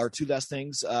cool, or two last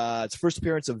things. It's first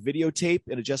appearance of videotape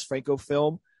in a Jess Franco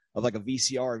film. of like a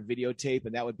VCR and videotape,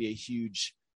 and that would be a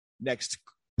huge next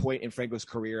point in Franco's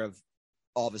career of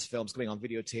all of his films coming on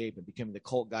videotape and becoming the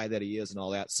cult guy that he is and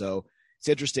all that. So it's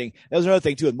interesting. That was another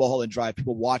thing too with Mulholland Drive,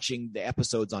 people watching the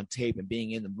episodes on tape and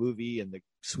being in the movie and the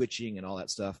switching and all that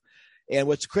stuff. And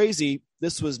what's crazy,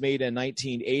 this was made in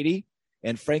 1980,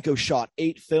 and Franco shot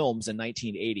 8 films in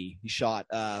 1980. He shot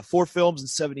 4 films in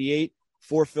 78,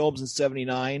 4 films in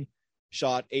 79,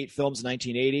 shot 8 films in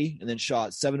 1980, and then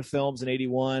shot 7 films in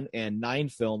 81 and 9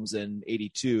 films in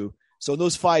 82. So in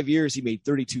those 5 years, he made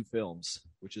 32 films,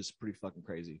 which is pretty fucking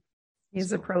crazy.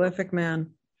 He's a prolific man.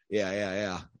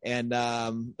 Yeah. And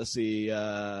let's see.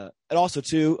 And also,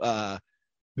 too,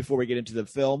 before we get into the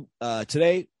film,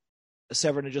 today,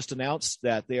 Severin had just announced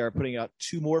that they are putting out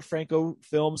 2 more Franco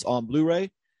films on Blu-ray.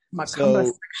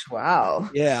 Macumba Sexual.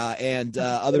 Yeah, and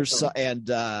others, and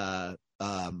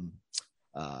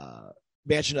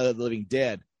Mansion of the Living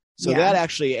Dead. So that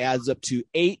actually adds up to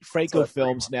 8 Franco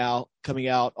films now coming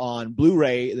out on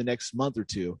Blu-ray in the next month or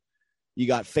two. You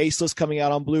got Faceless coming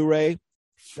out on Blu-ray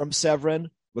from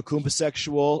Severin, Macumba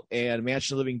Sexual, and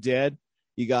Mansion of the Living Dead.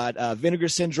 You got Vinegar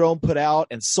Syndrome put out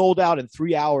and sold out in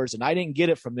 3 hours, and I didn't get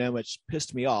it from them, which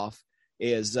pissed me off,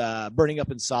 is Burning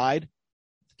Up Inside.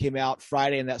 Came out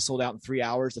Friday, and that sold out in 3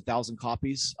 hours, 1,000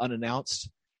 copies, unannounced.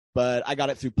 But I got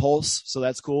it through Pulse, so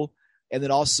that's cool. And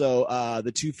then also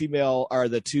the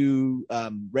 2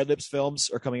 Red Lips films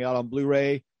are coming out on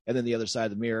Blu-ray, and then The Other Side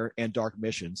of the Mirror and Dark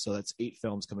Mission. So that's 8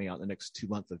 films coming out in the next 2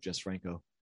 months of Just Franco.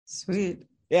 Sweet.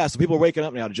 Yeah, so people are waking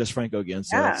up now to Just Franco again.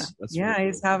 So that's really cool.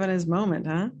 He's having his moment,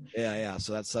 huh? Yeah.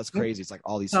 So that's crazy. It's like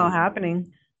all these. It's all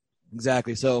happening.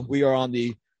 Exactly. So we're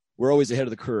always ahead of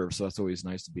the curve. So that's always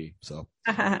nice to be. So.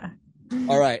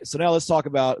 All right. So now let's talk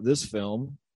about this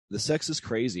film. The Sex is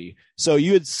Crazy. So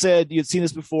you had said you had seen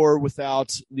this before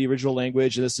without the original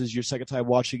language, and this is your second time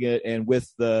watching it, and with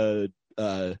the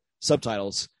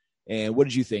subtitles. And what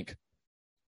did you think?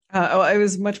 It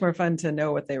was much more fun to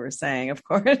know what they were saying, of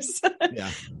course.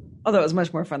 Yeah. Although it was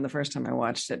much more fun the first time I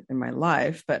watched it in my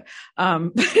life, but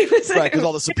it was right, because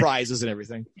all the surprises and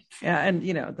everything. Yeah, and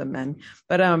the men,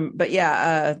 but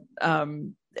yeah,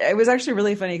 it was actually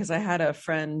really funny because I had a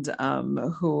friend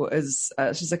who is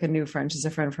she's like a new friend. She's a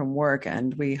friend from work,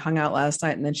 and we hung out last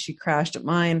night, and then she crashed at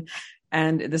mine.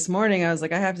 And this morning, I was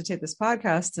like, I have to take this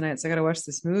podcast tonight, so I got to watch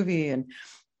this movie.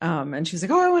 And she's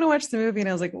like, oh, I want to watch the movie. And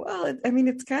I was like, well,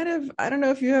 it's kind of, I don't know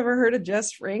if you ever heard of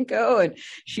Jess Franco. And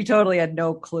she totally had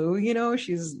no clue,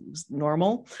 she's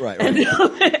normal. Right.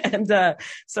 And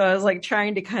so I was like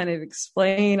trying to kind of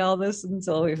explain all this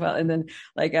until we found, and then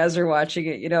like, as we're watching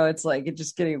it, it's like, it's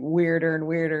just getting weirder and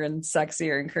weirder and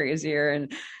sexier and crazier.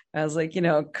 And I was like,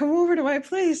 come over to my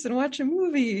place and watch a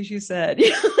movie, she said.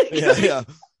 Yeah.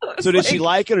 So did she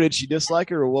like it or did she dislike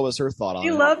it, or what was her thought on it?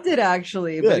 She loved it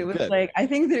actually, but it was like, I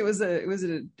think that it was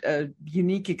a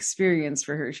unique experience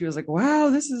for her. She was like,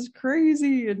 wow, this is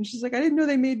crazy. And she's like, I didn't know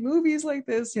they made movies like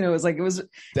this. It was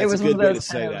That's a good way to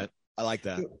say that. I like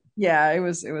that. Yeah, it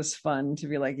was fun to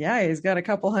be like, yeah, he's got a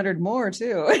couple hundred more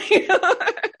too.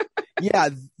 Yeah,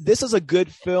 this is a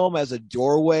good film as a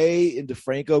doorway into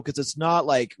Franco because it's not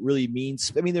like really mean.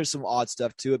 I mean, there's some odd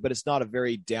stuff to it, but it's not a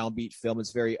very downbeat film.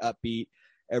 It's very upbeat.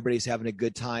 Everybody's having a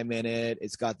good time in it.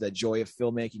 It's got the joy of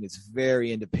filmmaking. It's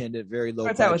very independent, very low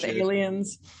budget. Starts out with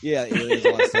aliens. Yeah, aliens,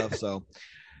 all that stuff. So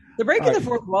the breaking the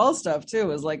fourth wall stuff too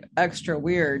was like extra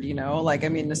weird,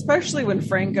 especially when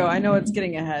Franco, I know it's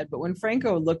getting ahead, but when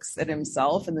Franco looks at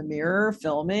himself in the mirror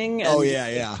filming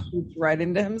and shoots right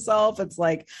into himself, it's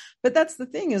like, but that's the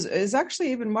thing is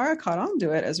actually even Mara caught on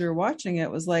to it as we were watching it,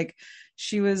 was like,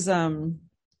 she was,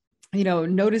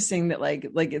 noticing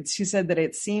that she said that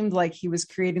it seemed like he was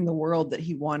creating the world that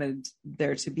he wanted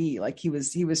there to be. Like he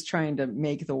was trying to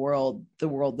make the world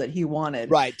that he wanted.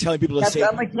 Right. Telling people to say,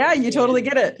 I'm like, yeah, you totally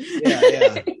get it.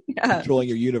 Yeah. Yeah. Controlling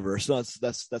your universe. No,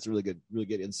 that's a really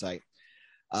good insight.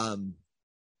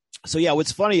 So yeah,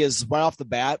 what's funny is right off the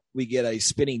bat, we get a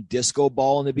spinning disco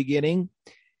ball in the beginning,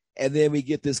 and then we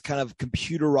get this kind of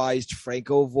computerized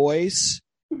Franco voice.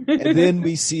 And then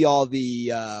we see all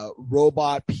the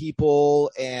robot people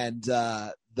and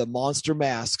the monster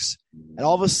masks. And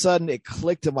all of a sudden it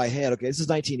clicked in my head. Okay, this is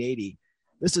 1980.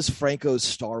 This is Franco's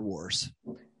Star Wars.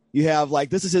 You have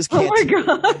this is his cantina.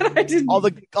 Oh my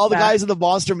God. All the guys in the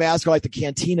monster mask are like the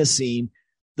cantina scene.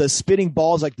 The spinning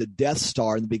ball is like the Death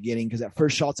Star in the beginning, because that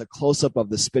first shot's a close-up of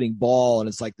the spinning ball, and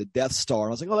it's like the Death Star. And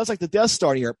I was like, oh, that's like the Death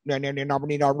Star. And you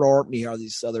hear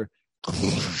these other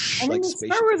I mean,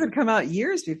 Star Wars had come out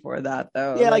years before that,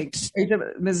 though. Yeah, like 2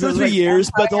 or 3 years,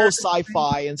 but the whole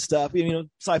sci-fi and stuff. You know,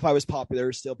 sci-fi was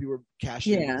popular still. People were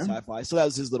cashing in sci-fi, so that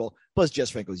was his little. Plus, Jess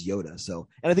Franco's Yoda. So,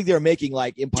 and I think they were making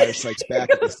like Empire Strikes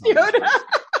Back at this time. Yoda.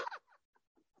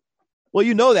 Well,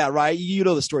 you know that, right? You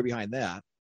know the story behind that.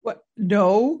 What?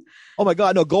 No. Oh my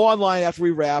God, no! Go online after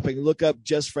we wrap and look up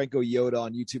Jess Franco Yoda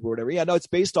on YouTube or whatever. Yeah, no, it's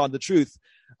based on the truth.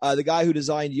 The guy who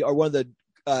designed, or one of the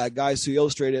guys who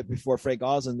illustrated it before Frank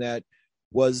Oz, that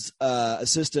was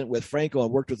assistant with Franco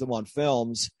and worked with him on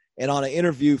films. And on an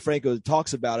interview, Franco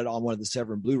talks about it on one of the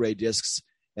Severin Blu-ray discs.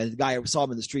 And the guy saw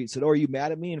him in the street and said, "Oh, are you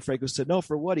mad at me?" And Franco said, "No,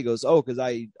 for what?" He goes, "Oh, because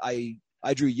I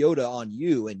drew Yoda on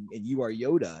you, and you are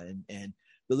Yoda." And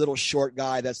the little short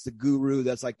guy, that's the guru,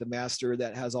 that's like the master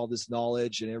that has all this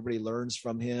knowledge, and everybody learns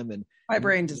from him. And my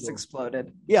brain just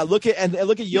exploded. Yeah, look at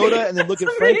Yoda, and then look at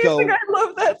Franco. I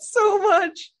love that so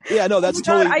much. Yeah, no, that's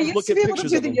totally. I used to be able to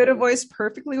do the Yoda voice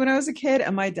perfectly when I was a kid,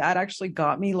 and my dad actually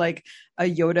got me like a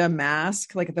Yoda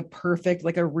mask, like the perfect,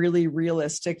 like a really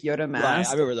realistic Yoda mask. Right,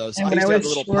 I remember those. And when I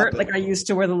was short, like I used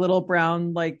to wear the little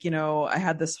brown, like, you know, I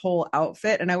had this whole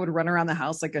outfit, and I would run around the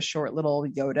house like a short little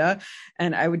Yoda,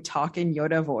 and I would talk in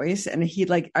Yoda voice, and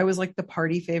I was like the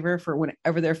party favor for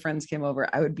whenever their friends came over,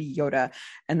 I would be Yoda,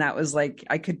 and that was like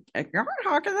I could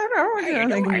talk in that.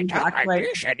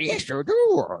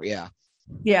 Yeah.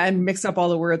 Yeah, and mix up all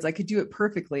the words. I could do it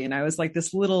perfectly, and I was like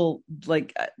this little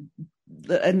like.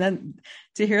 And then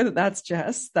to hear that that's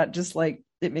Jess, that just like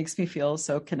it makes me feel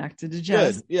so connected to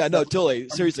Jess. Good. Yeah, no, totally.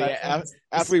 Seriously,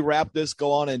 after we wrap this,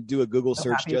 go on and do a Google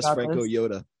search, Jess Franco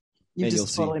Yoda. You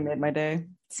just totally made my day.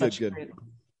 Good.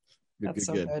 That's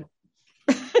so good.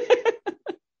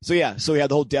 So yeah, so we had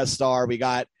the whole Death Star. We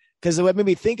got, because it made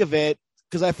me think of it,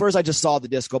 because at first I just saw the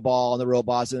disco ball and the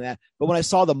robots and that, but when I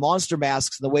saw the monster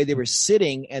masks and the way they were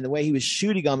sitting and the way he was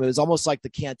shooting them, it was almost like the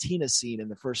cantina scene in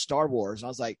the first Star Wars. And I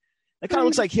was like, that kind of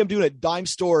looks like him doing a dime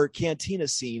store cantina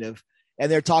scene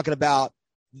and they're talking about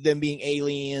them being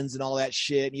aliens and all that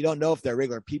shit. And you don't know if they're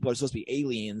regular people or supposed to be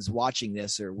aliens watching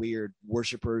this, or weird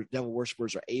devil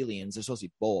worshippers, or aliens. They're supposed to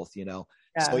be both, you know?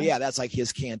 Yeah. So yeah, that's like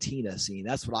his cantina scene.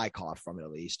 That's what I caught from it,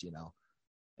 at least, you know?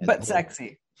 But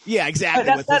sexy. Yeah,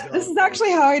 exactly. This is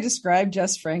actually how I described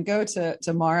Jess Franco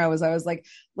to Mara. I was like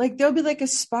there'll be like a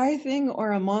spy thing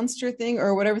or a monster thing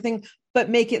or whatever thing, but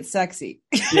make it sexy.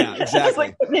 Yeah, exactly. I was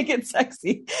like, but make it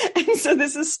sexy. And so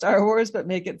this is Star Wars, but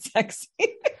make it sexy.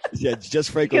 Yeah, Jess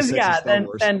Franco. Because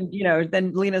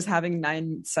then Lena's having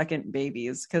 9-second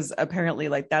babies, because apparently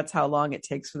like that's how long it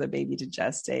takes for the baby to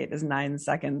gestate is 9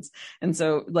 seconds. And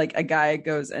so like a guy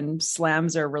goes and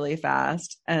slams her really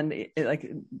fast, and like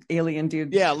alien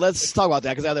dude. Yeah, let's talk about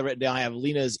that, because I have that written down. I have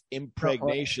Lena's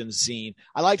impregnation scene.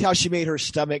 I liked how she made her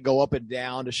stomach go up and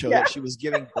down to show that she was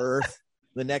giving birth.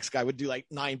 The next guy would do like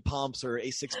 9 pumps or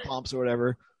 6 pumps or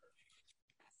whatever.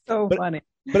 Funny.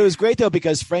 But it was great though,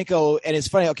 because Franco, and it's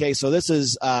funny. Okay, so this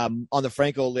is on the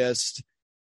Franco list,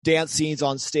 dance scenes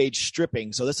on stage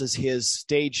stripping. So this is his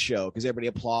stage show, because everybody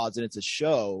applauds, and it's a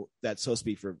show that's supposed to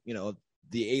be for, you know,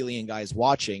 the alien guys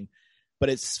watching. But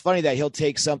it's funny that he'll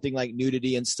take something like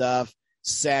nudity and stuff,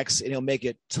 sex, and he'll make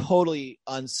it totally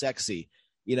unsexy.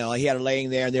 You know, he had her laying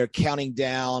there and they're counting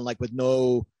down, like with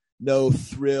no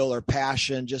thrill or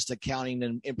passion, just a counting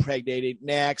and impregnating.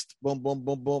 Next, boom, boom,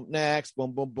 boom, boom, next,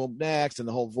 boom, boom, boom, next, and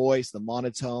the whole voice, the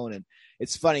monotone. And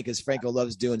it's funny because Franco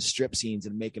loves doing strip scenes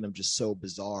and making them just so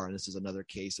bizarre. And this is another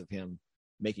case of him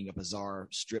making a bizarre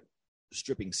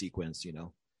stripping sequence, you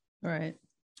know? Right.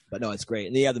 But no, it's great.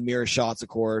 And they have the mirror shots, of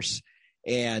course.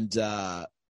 And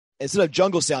instead of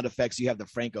jungle sound effects, you have the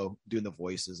Franco doing the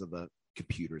voices of the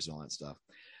computers and all that stuff.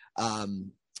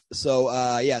 So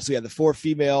we have the 4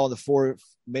 female and the 4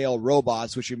 male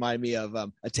robots, which remind me of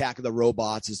Attack of the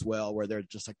Robots as well, where they're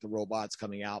just like the robots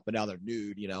coming out, but now they're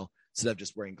nude, you know, instead of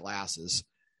just wearing glasses,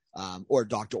 or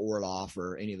Dr. Orloff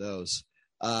or any of those.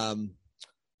 And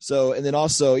then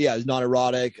also, it's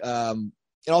non-erotic. And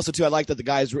also too, I like that the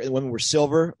guys and women were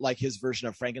silver, like his version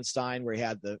of Frankenstein, where he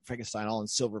had the Frankenstein all in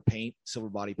silver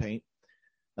body paint.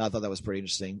 I thought that was pretty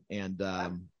interesting. And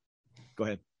go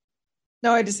ahead.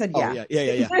 No, I just said yeah. Oh,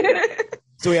 yeah.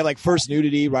 So we have like first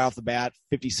nudity right off the bat,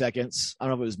 50 seconds. I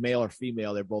don't know if it was male or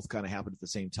female. They both kind of happened at the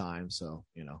same time. So,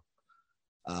 you know,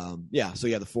 So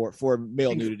yeah, the four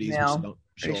male nudities. Male.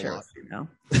 Which don't show a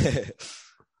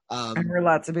lot. There were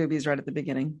lots of boobies right at the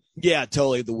beginning. Yeah,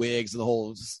 totally. The wigs and the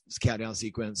whole countdown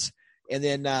sequence. And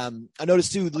then I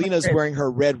noticed too, Lena's wearing her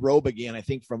red robe again, I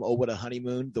think from Oh, What a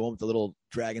Honeymoon, the one with the little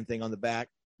dragon thing on the back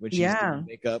when she's doing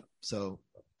makeup. So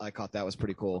I caught that was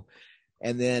pretty cool.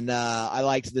 And then I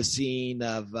liked the scene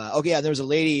of there was a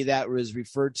lady that was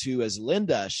referred to as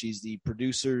Linda. She's the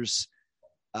producer's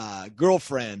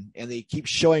girlfriend, and they keep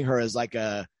showing her as like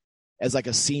a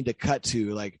scene to cut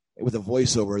to, like with a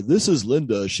voiceover. This is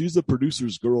Linda. She's the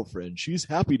producer's girlfriend. She's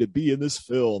happy to be in this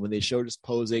film. And they show her just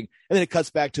posing, and then it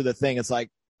cuts back to the thing. It's like,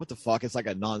 what the fuck? It's like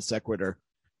a non sequitur.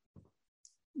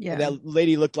 Yeah, and that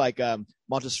lady looked like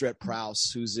Montserrat Prowse,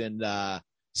 who's in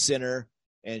Sinner.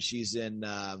 And she's in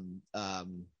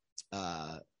Signs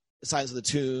of the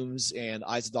Tombs and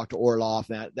Eyes of Dr. Orloff.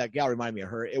 That gal reminded me of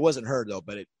her. It wasn't her, though,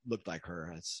 but it looked like her.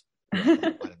 That's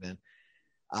might have been.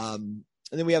 And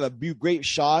then we have a great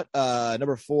shot,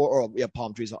 number 4,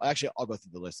 palm trees. Actually, I'll go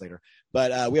through the list later.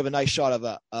 But we have a nice shot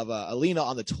of Alina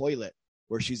on the toilet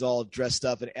where she's all dressed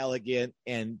up and elegant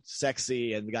and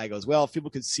sexy. And the guy goes, well, if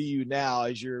people can see you now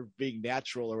as you're being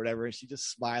natural or whatever. And she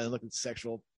just smiling, looking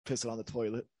sexual, pissing on the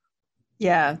toilet.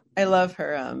 Yeah, I love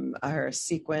her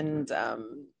sequined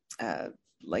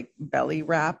like belly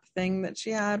wrap thing that she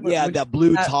had. That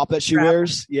blue top that she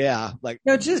wears. Yeah, like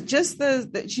no, just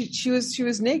she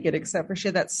was naked except for she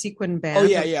had that sequin band. Oh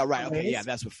yeah, right. Okay, yeah,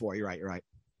 that's before. You're right.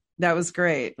 That was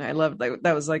great. I loved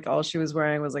that was like all she was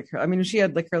wearing was like her. I mean, she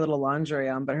had like her little lingerie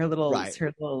on, but her little. I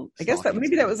guess that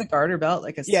maybe that was a garter belt,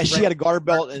 like a. Yeah, she had a garter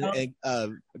belt and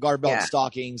garter belt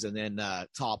stockings, and then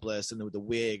topless, and then with the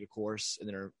wig, of course, and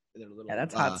then her little. Yeah,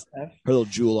 that's hot stuff. Her little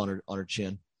jewel on her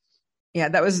chin. Yeah,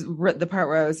 that was the part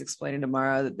where I was explaining to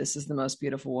Mara that this is the most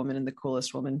beautiful woman and the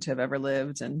coolest woman to have ever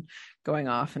lived, and going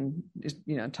off and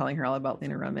telling her all about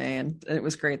Lena Rame, and it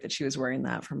was great that she was wearing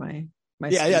that for my.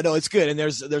 No, it's good, and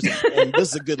there's and this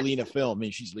is a good Lena film. I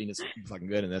mean, Lena's fucking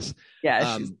good in this.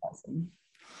 Yeah, she's awesome.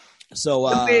 So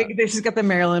the wig, she's got the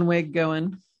Marilyn wig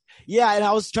going. Yeah, and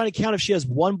I was trying to count if she has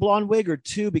one blonde wig or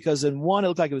two, because in one it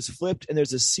looked like it was flipped, and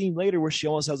there's a scene later where she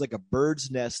almost has like a bird's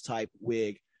nest type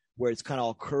wig where it's kind of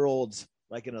all curled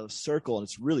like in a circle, and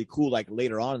it's really cool. Like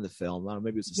later on in the film, I don't know,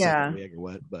 maybe it's a second wig or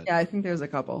what, but I think there's a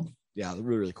couple. Yeah, they're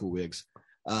really, really cool wigs.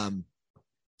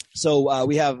 So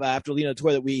we have after Lena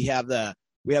Toilet, we have a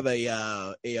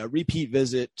repeat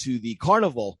visit to the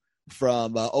carnival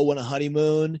from Oh, On a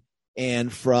Honeymoon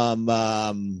and from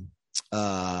one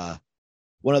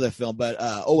other film, but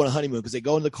Oh, On a Honeymoon, because they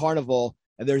go into the carnival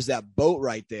and there's that boat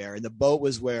right there, and the boat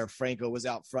was where Franco was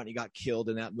out front. He got killed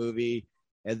in that movie,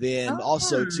 and then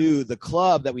also too the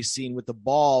club that we've seen with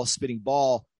the spinning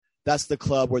ball. That's the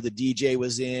club where the DJ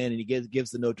was in, and he gives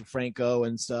the note to Franco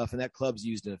and stuff. And that club's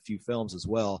used in a few films as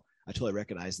well. I totally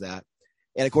recognize that.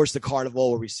 And of course, the carnival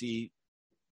where we see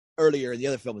earlier in the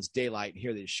other film is daylight.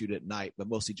 Here they shoot at night, but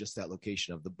mostly just that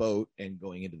location of the boat and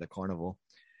going into the carnival.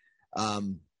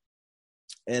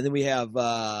 And then we have.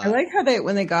 I like how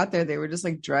when they got there, they were just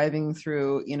like driving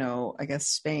through, I guess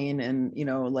Spain, and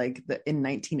like in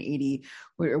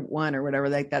 1981 or whatever,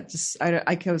 like that. Just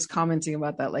I was commenting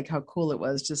about that, like how cool it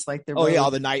was, just like the all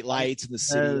the night lights and the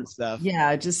city and stuff.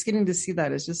 Yeah, just getting to see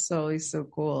that is just so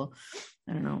cool.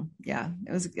 I don't know. Yeah,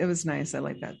 it was nice. I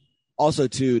like that. Also,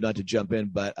 too, not to jump in,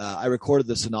 but I recorded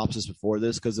the synopsis before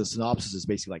this, because the synopsis is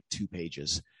basically like 2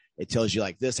 pages. It tells you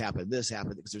like this happened,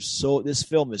 because this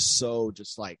film is so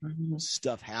just like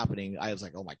stuff happening. I was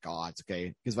like, oh my God, it's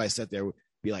okay. Because if I sat there, it would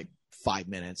be like 5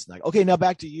 minutes, and like, okay, now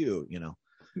back to you.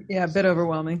 Yeah, a bit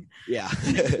overwhelming. Yeah,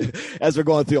 as we're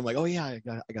going through, I'm like, oh yeah, I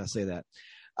gotta say that.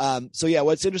 So yeah,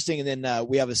 what's interesting, and then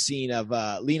we have a scene of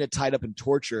Lena tied up and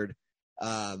tortured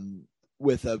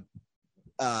with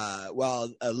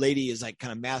while a lady is like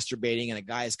kind of masturbating, and a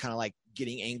guy is kind of like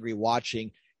getting angry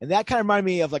watching. And that kind of reminded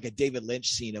me of like a David Lynch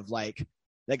scene of like,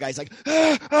 that guy's like,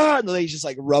 and the lady's just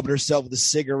like rubbing herself with a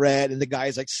cigarette, and the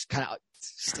guy's like kind of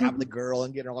stabbing the girl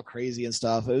and getting her all crazy and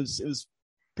stuff. It was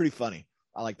pretty funny.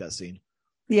 I like that scene.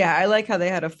 Yeah, I like how they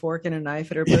had a fork and a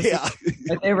knife at her pussy. Yeah.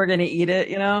 Like they were going to eat it,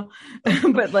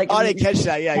 But like, I didn't catch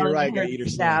that. Yeah, you're right. Gonna eat her.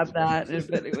 Stab that,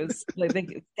 but it was like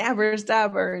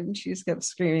stab her, and she just kept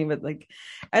screaming. But like,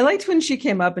 I liked when she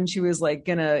came up and she was like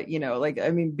gonna,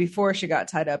 before she got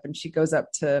tied up, and she goes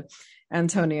up to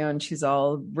Antonio and she's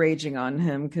all raging on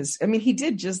him because he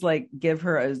did just like give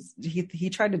her he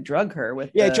tried to drug her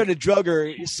with he tried to drug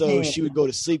her so she would go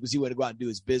to sleep because he would go out and do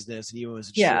his business, and he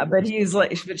was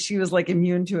but she was like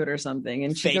immune to it or something,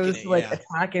 and she goes to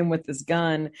attack him with this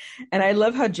gun. And I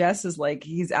love how Jess is like,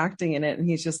 he's acting in it and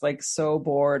he's just like so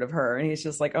bored of her, and he's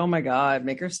just like, oh my God,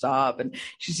 make her stop, and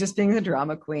she's just being the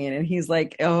drama queen, and he's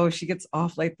like, oh, she gets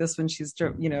off like this when she's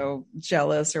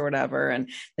jealous or whatever, and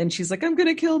then she's like, I'm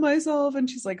gonna kill myself, and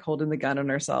she's like holding the gun on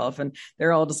herself, and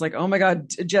they're all just like, oh my God.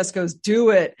 Jess goes,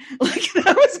 do it. Like,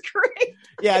 that was great.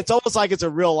 Yeah, it's almost like it's a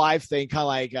real life thing, kind of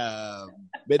like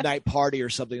Midnight Party or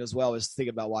something as well. I was thinking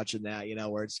about watching that,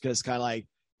 where it's just kind of like,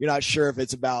 you're not sure if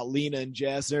it's about Lena and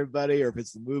Jess and everybody, or if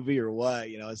it's the movie or what.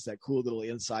 You know, it's that cool little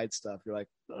inside stuff. You're like,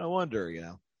 I wonder. You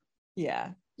know. Yeah.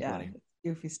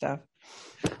 Goofy stuff.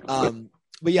 But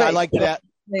yeah, I like that.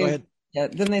 Go ahead. Yeah,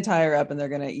 then they tie her up and they're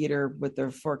gonna eat her with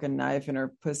their fork and knife in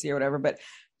her pussy or whatever. But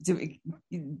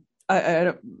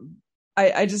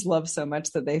I just love so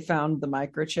much that they found the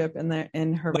microchip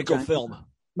in her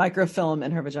microfilm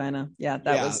in her vagina. Yeah,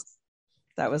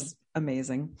 that was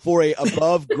amazing for a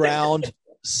above ground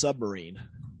submarine,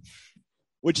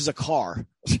 which is a car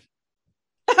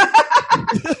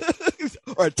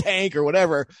or a tank or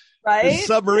whatever. Right? The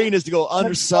submarine is to go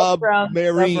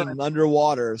submarine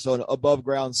underwater. So an above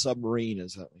ground submarine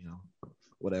is,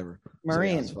 whatever.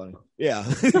 Marine. So, funny. Yeah.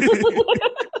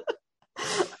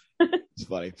 It's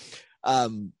funny.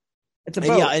 It's a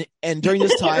boat. Yeah, and during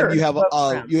this time you have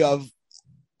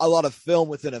a lot of film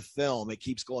within a film. It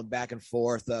keeps going back and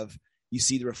forth of, you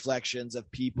see the reflections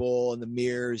of people in the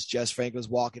mirrors. Jess Franklin's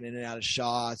walking in and out of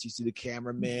shots. You see the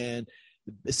cameramen.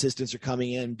 The assistants are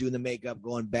coming in, doing the makeup,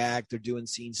 going back. They're doing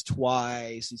scenes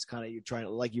twice. It's kind of, you're trying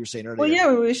to, like you were saying earlier. Well,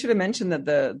 yeah, we should have mentioned that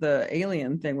the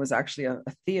alien thing was actually a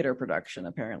theater production,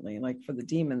 apparently, like for the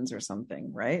demons or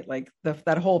something, right? Like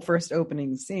that whole first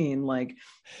opening scene, like.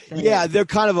 Yeah, they're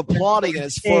kind of applauding it.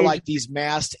 It's for like these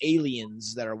masked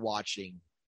aliens that are watching.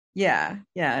 Yeah.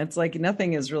 It's like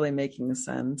nothing is really making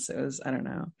sense. It was, I don't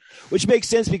know. Which makes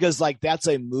sense because like that's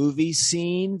a movie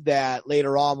scene that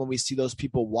later on when we see those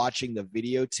people watching the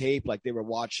videotape, like they were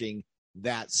watching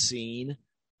that scene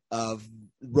of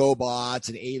robots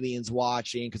and aliens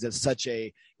watching, because it's such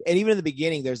a, and even in the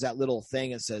beginning, there's that little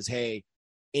thing that says, hey,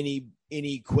 any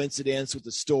coincidence with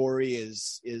the story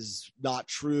is not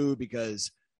true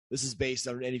because this is based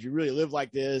on, and if you really live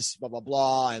like this, blah, blah,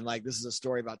 blah. And like, this is a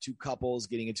story about two couples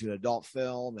getting into an adult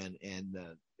film and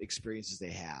the experiences they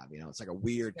have. You know, it's like a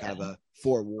weird kind of a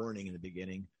forewarning in the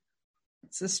beginning.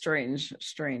 It's a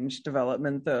strange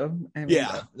development though. I mean,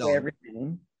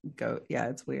 everything go. Yeah,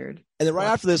 it's weird. And then right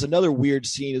after this, another weird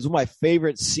scene is one of my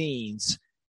favorite scenes.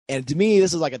 And to me,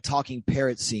 this is like a talking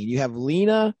parrot scene. You have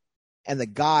Lena and the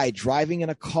guy driving in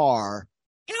a car.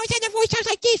 And I said the voice sounds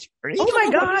like this. Oh my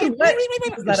God. What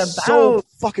is that about? So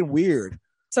fucking weird.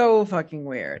 So fucking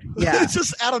weird. Yeah. It's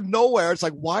just out of nowhere. It's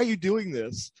like, why are you doing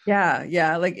this?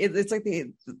 Yeah. Like it's like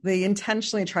they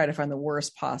intentionally try to find the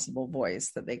worst possible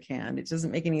voice that they can. It doesn't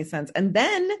make any sense. And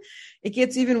then it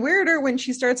gets even weirder when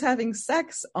she starts having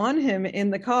sex on him in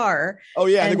the car. Oh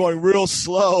yeah, and they're going real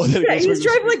slow. Yeah, he's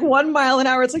driving like 1 mile an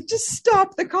hour. It's like, just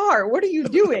stop the car. What are you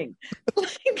doing?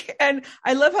 And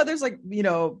I love how there's like,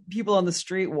 people on the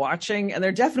street watching, and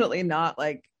they're definitely not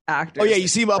like actors. Oh yeah, you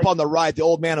see him up on the right, the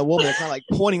old man and woman are kind of like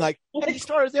pointing like, hey, he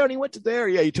started there and he went to there.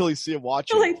 Yeah, you totally see him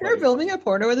watching. Like they're filming a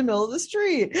porno in the middle of the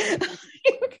street.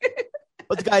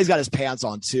 But the guy's got his pants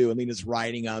on too. I mean, it's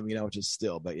riding him, which is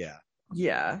still, but yeah.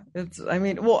 Yeah,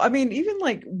 even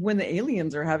like when the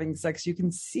aliens are having sex, you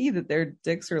can see that their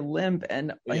dicks are limp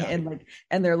and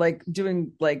they're like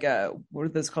doing like what are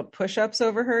those called, push-ups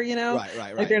over her,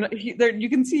 Right. Like you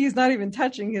can see he's not even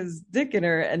touching his dick in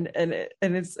her, and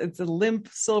it's a limp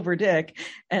silver dick,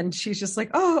 and she's just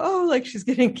like oh like she's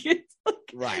getting kids.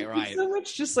 Like, right. So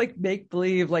much just like make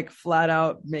believe, like flat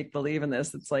out make believe in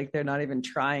this. It's like they're not even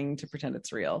trying to pretend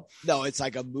it's real. No, it's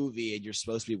like a movie, and you're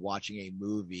supposed to be watching a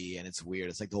movie, and it's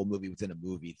weird. It's like the whole movie within a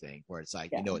movie thing, where it's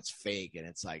like it's fake, and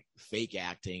it's like fake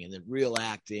acting, and then real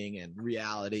acting, and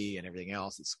reality, and everything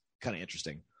else. It's kind of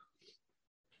interesting.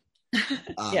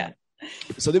 Yeah.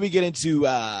 So then we get into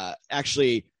where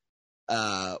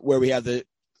we have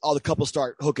all the couples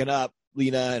start hooking up,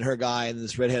 Lena and her guy, and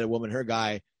this redheaded woman, her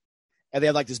guy. And they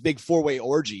have like this big 4-way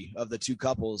orgy of the two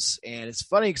couples. And it's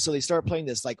funny. So they start playing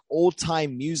this like old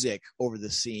time music over the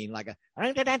scene, like a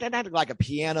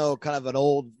piano, kind of an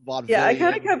old vaudeville. Yeah. I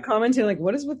kind of kept commenting, like,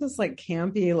 what is with this like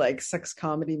campy, like sex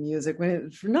comedy music when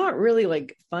it's not really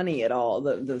like funny at all,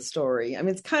 the story. I mean,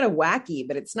 it's kind of wacky,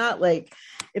 but it's not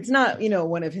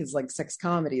one of his like sex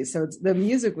comedies. So the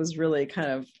music was really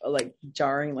kind of like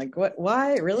jarring. Like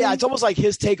why really? Yeah. It's almost like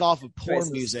his take off of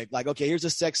porn music. Like, okay, here's a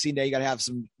sex scene. Now you got to have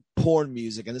some porn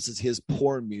music, and this is his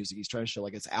porn music. He's trying to show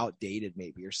like it's outdated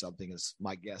maybe or something, is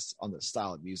my guess on the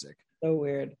style of music. So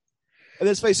weird. And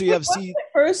this place, so you have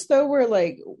first though, we're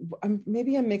like,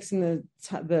 maybe I'm mixing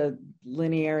the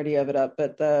linearity of it up,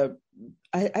 but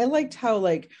I liked how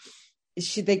like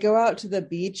they go out to the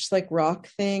beach like rock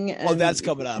thing. And, that's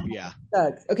coming up. Yeah.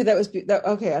 Okay, that was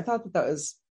okay. I thought that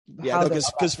was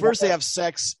because first they have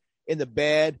sex in the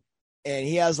bed. And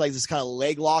he has like this kind of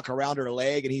leg lock around her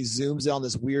leg, and he zooms in on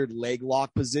this weird leg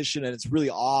lock position, and it's really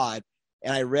odd.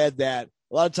 And I read that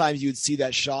a lot of times you would see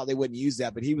that shot, they wouldn't use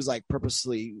that, but he was like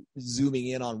purposely zooming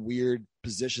in on weird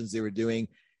positions they were doing.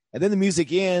 And then the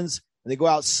music ends and they go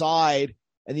outside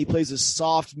and he plays this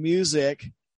soft music.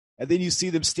 And then you see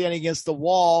them standing against the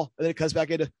wall, and then it comes back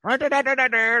into, and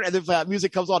then that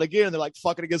music comes on again, and they're like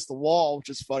fucking against the wall, which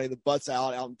is funny. The butt's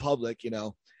out in public,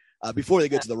 before they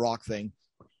get to the rock thing.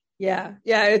 Yeah.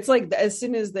 It's like as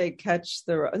soon as they catch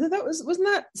wasn't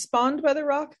that spawned by the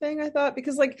rock thing? I thought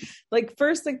because like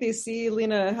first like they see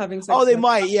Lena having sex. Oh, they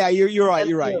might. Yeah, you're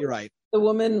right. The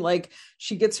woman like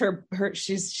she gets her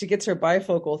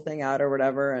bifocal thing out or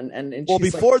whatever, and well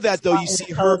before like, that though you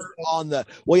see her on the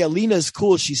Lena's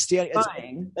cool. She's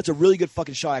standing. That's a really good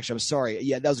fucking shot. Actually, I'm sorry.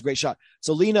 Yeah, that was a great shot.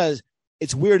 So Lena,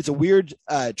 it's weird. It's a weird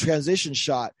transition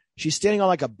shot. She's standing on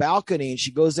like a balcony and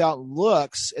she goes out and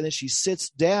looks and then she sits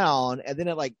down and then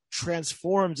it like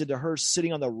transforms into her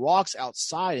sitting on the rocks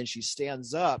outside and she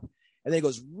stands up and then it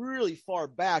goes really far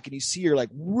back and you see her like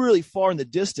really far in the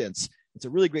distance. It's a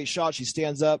really great shot. She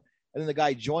stands up and then the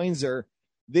guy joins her.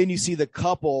 Then you see the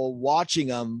couple watching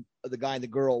them, the guy and the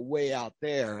girl way out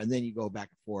there. And then you go back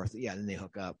and forth. Yeah. And then they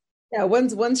hook up. Yeah.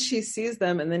 Once she sees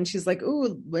them and then she's like,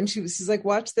 ooh, she's like,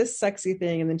 watch this sexy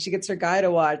thing. And then she gets her guy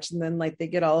to watch and then like they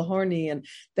get all horny. And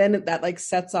then that like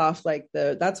sets off like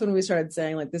that's when we started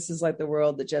saying like, this is like the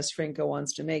world that Jess Franco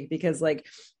wants to make because like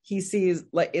he sees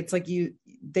like, it's like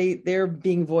they're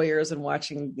being voyeurs and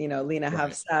watching, Lena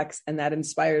have sex and that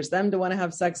inspires them to want to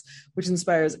have sex, which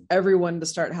inspires everyone to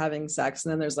start having sex.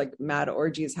 And then there's like mad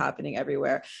orgies happening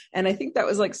everywhere. And I think that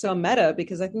was like so meta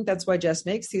because I think that's why Jess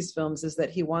makes these films is that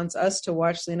he wants us to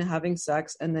watch Lena having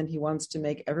sex. And then he wants to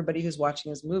make everybody who's watching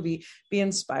his movie be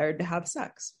inspired to have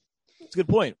sex. It's a good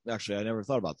point. Actually, I never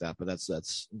thought about that, but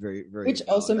that's very, very. Which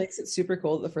also makes it super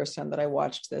cool. The first time that I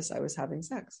watched this, I was having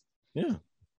sex. Yeah.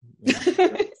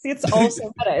 See, it's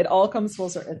also meta. It all comes full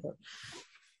circle.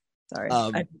 Sorry,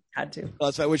 I had to. Well,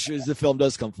 that's right. Which is the film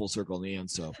does come full circle in the end.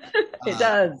 So it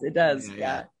does.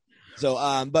 Yeah. So,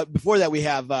 but before that, we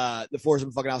have the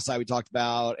foursome fucking outside we talked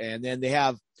about, and then they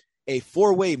have a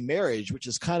four-way marriage, which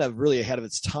is kind of really ahead of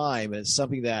its time, and it's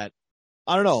something that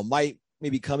I don't know might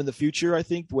maybe come in the future. I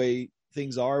think the way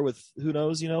things are with who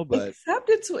knows, but except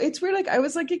it's weird. Like I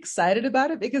was like excited about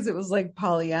it because it was like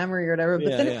polyamory or whatever,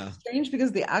 but then it's strange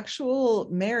because the actual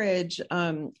marriage,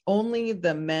 only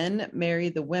the men marry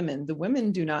the women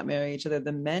do not marry each other,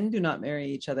 the men do not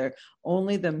marry each other,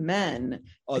 only the men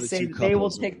say that they will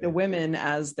take the women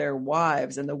as their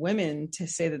wives and the women to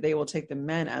say that they will take the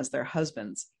men as their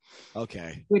husbands.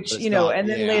 Okay. Which, and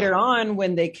then later on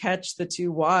when they catch the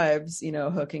two wives,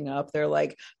 hooking up, they're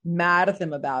like mad at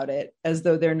them about it as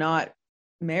though they're not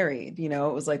married. It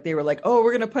was like they were like, oh,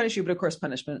 we're going to punish you. But of course,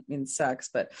 punishment means sex.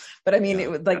 But I mean,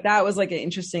 it was like that was like an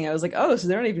interesting. I was like, oh, so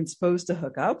they're not even supposed to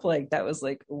hook up. Like that was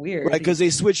like weird. Right. Because they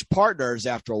switch partners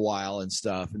after a while and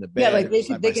stuff in the bed. Yeah. Like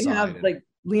they can have like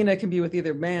Lena can be with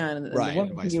either man and the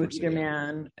woman can be with either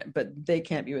man, but they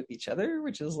can't be with each other,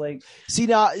 which is like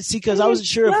because I wasn't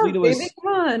sure if Lena was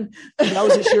I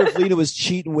wasn't sure if Lena was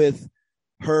cheating with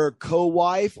her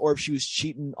co-wife or if she was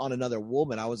cheating on another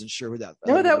woman. I wasn't sure who that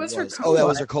that was her co-wife. Oh, that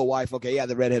was her co-wife. Okay, yeah,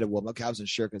 the redheaded woman. Okay, I wasn't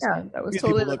sure because that was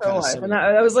totally the co-wife. And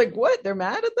I was like, what? They're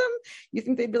mad at them? You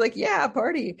think they'd be like, yeah,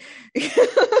 party?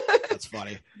 That's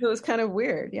funny. It was kind of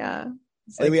weird, yeah.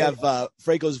 And then we have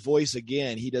Franco's voice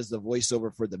again. He does the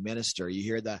voiceover for the minister. You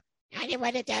hear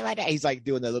he's like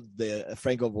doing the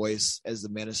Franco voice as the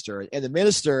minister. And the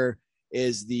minister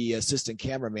is the assistant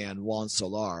cameraman, Juan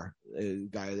Solar, the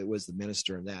guy that was the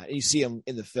minister in that. And you see him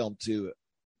in the film too,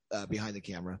 behind the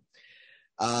camera.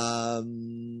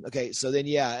 Okay, so then,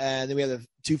 and then we have the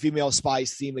two female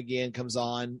spies theme again comes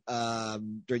on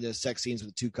during the sex scenes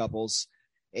with the two couples.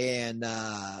 And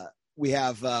we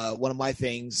have one of my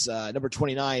things, number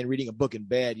 29, reading a book in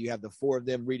bed. You have the four of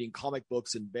them reading comic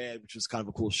books in bed, which is kind of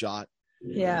a cool shot.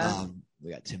 Yeah.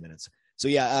 We got 10 minutes. So,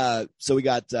 so we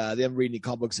got them reading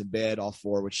comic books in bed, all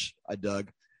four, which I dug.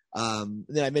 And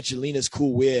then I mentioned Lena's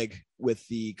cool wig with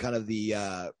the kind of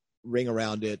the ring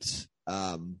around it.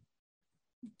 I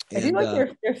do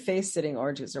like their face sitting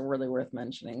orgies are really worth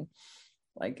mentioning.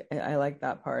 Like, I like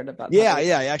that part about. Yeah.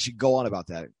 Actually go on about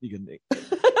that. You can.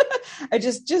 I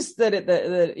just that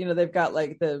they've got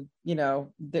like they're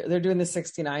doing the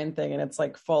 69 thing and it's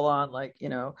like full on like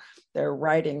they're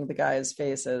writing the guys'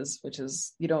 faces, which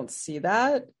is you don't see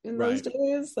that in those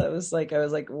days. I was like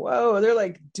whoa, they're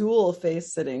like dual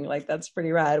face sitting, like that's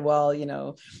pretty rad. While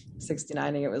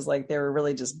 69ing, it was like they were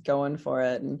really just going for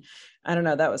it, and I don't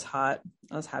know, that was hot.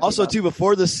 I was happy. Also too,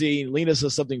 before the scene, Lena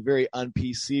says something very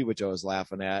un-PC, which I was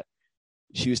laughing at.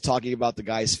 She was talking about the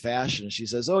guy's fashion. She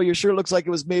says, "Oh, your shirt looks like it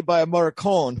was made by a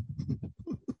Maricon."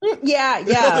 Yeah.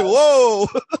 Like, whoa.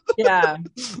 Yeah.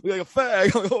 Like a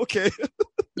fag. Okay.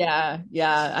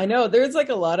 Yeah. I know there's like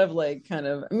a lot of like kind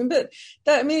of, I mean,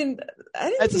 I didn't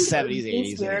That's the think 70s,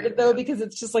 80s. Spirited though, because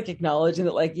it's just like acknowledging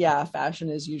that like, yeah, fashion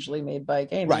is usually made by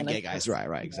gay men. Right, gay guys.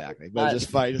 Right, exactly. But it's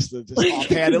just funny, just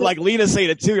offhand. And like Lena saying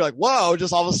it too. You're like, whoa,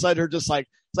 just all of a sudden her just like,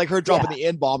 it's like her dropping the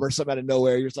N-bomb or something out of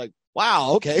nowhere. You're just like,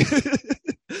 wow, okay.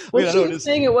 Well, she was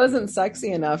saying it wasn't sexy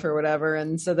enough or whatever,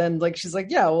 and so then like she's like,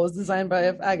 yeah, well, it was designed by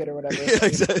a faggot or whatever. Yeah,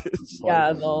 exactly.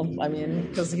 Yeah, well, I mean,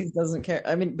 because he doesn't care.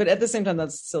 I mean, but at the same time,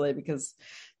 that's silly because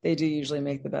they do usually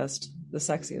make the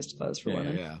sexiest clothes for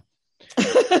women. Yeah.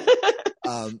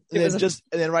 And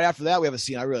then right after that, we have a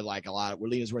scene I really like a lot where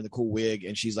Lena's wearing the cool wig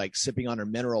and she's like sipping on her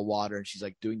mineral water and she's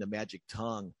like doing the magic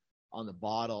tongue on the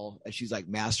bottle and she's like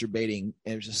masturbating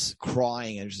and just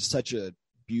crying, and it's just such a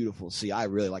beautiful scene. I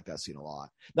really like that scene a lot.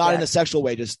 Not in a sexual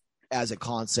way, just as a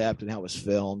concept and how it was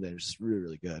filmed, and it's really,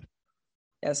 really good.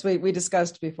 Yes, we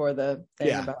discussed before the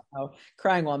thing about how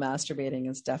crying while masturbating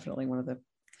is definitely one of the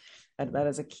that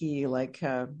is a key, like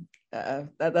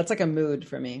that's like a mood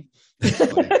for me.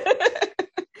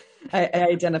 I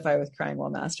identify with crying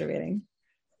while masturbating.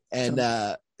 And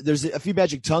there's a few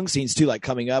magic tongue scenes too, like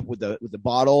coming up with the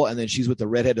bottle, and then she's with the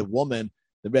redheaded woman.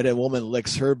 The redheaded woman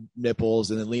licks her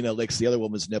nipples, and then Lena licks the other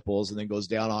woman's nipples, and then goes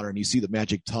down on her, and you see the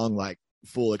magic tongue, like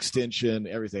full extension,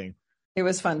 everything. It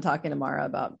was fun talking to Mara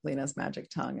about Lena's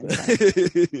magic tongue and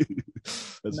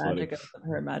magic of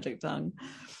her magic tongue.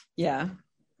 Yeah.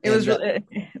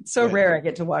 It's so rare I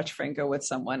get to watch Franco with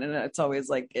someone, and it's always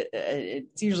like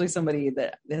it's usually somebody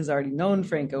that has already known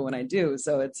Franco when I do.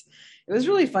 So it was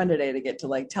really fun today to get to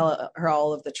like tell her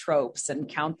all of the tropes and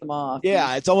count them off.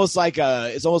 Yeah, it's almost like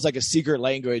a secret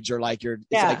language, or like it's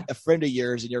like a friend of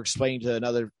yours and you're explaining to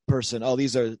another person, oh,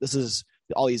 this is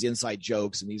all these inside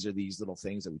jokes and these are these little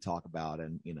things that we talk about,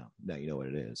 and now you know what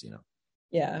it is,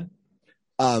 Yeah.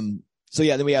 So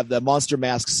then we have the monster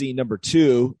mask scene number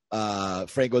 2.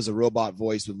 Franco's a robot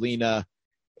voice with Lena,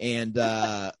 and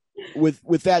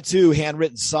with that too,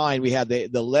 handwritten sign. We had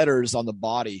the letters on the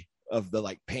body of the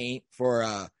like paint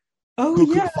for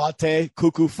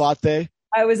Cuckoo Fate.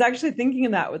 I was actually thinking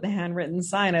of that with the handwritten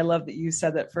sign. I love that you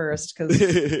said that first, because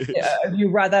you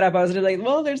brought that up. I was like,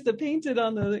 well, there's the painted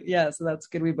on the so that's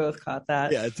good. We both caught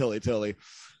that. Yeah, totally.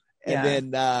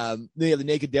 And then we have the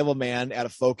naked devil man out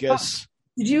of focus.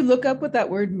 Did you look up what that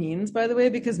word means, by the way?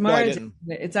 Because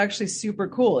it's actually super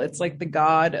cool. It's like the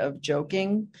god of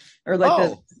joking, or like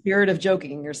the spirit of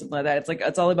joking, or something like that. It's like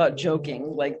it's all about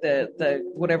joking, like the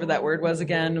whatever that word was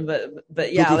again.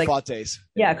 But yeah, Cuckoo Fates.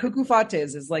 Yeah, Cuckoo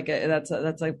Fates is like that's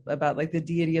like about like the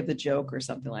deity of the joke or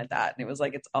something like that. And it was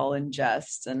like it's all in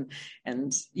jest, and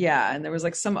there was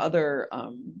like some other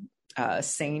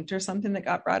saint or something that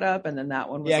got brought up, and then that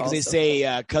one was because they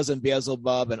say cousin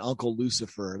Beelzebub and Uncle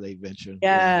Lucifer they mentioned.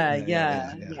 There's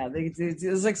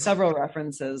like several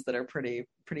references that are pretty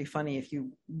funny if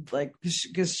you like,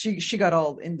 because she got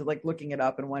all into like looking it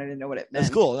up and wanted to know what it meant.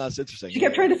 That's cool. That's interesting. She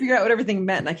kept trying to figure out what everything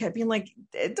meant, and I kept being like,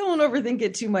 don't overthink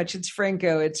it too much. It's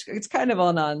Franco. It's kind of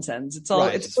all nonsense. It's all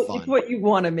it's what you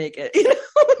want to make it.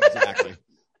 Exactly.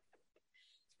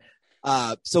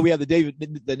 So we have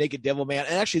the naked devil man,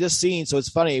 and actually this scene. So it's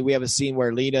funny. We have a scene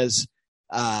where Lena's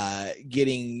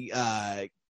getting kind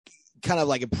of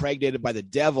like impregnated by the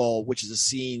devil, which is a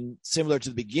scene similar to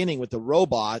the beginning with the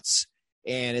robots,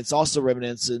 and it's also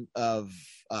reminiscent of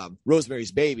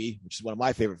Rosemary's Baby, which is one of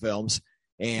my favorite films.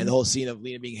 And the whole scene of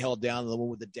Lena being held down, the one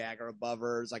with the dagger above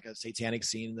her, is like a satanic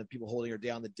scene, and the people holding her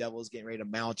down. The devil is getting ready to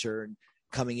mount her and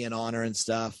coming in on her and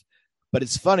stuff. But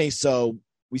it's funny. So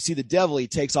we see the devil, he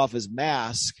takes off his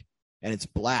mask and it's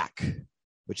black,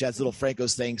 which that's little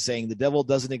Franco's thing saying the devil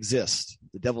doesn't exist.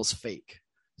 The devil's fake.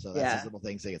 So that's his little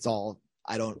thing saying it's all,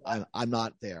 I'm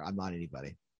not there. I'm not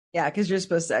anybody. Yeah. Cause you're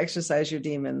supposed to exercise your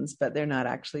demons, but they're not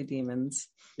actually demons.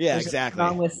 Yeah, There's exactly.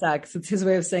 Wrong with sex. It's his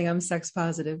way of saying I'm sex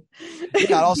positive.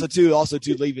 Yeah. Also too,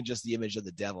 leaving just the image of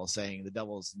the devil, saying the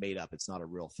devil's made up. It's not a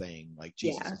real thing. Like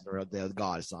Jesus or the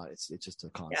God. It's not, it's just a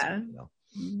concept,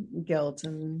 guilt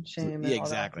and shame. And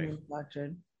exactly.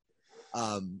 And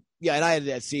I had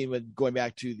that scene with going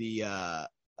back to the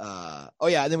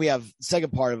and then we have the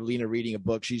second part of Lena reading a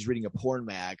book. She's reading a porn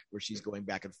mag where she's going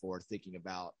back and forth thinking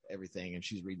about everything, and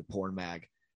she's reading the porn mag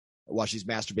while she's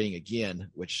masturbating again,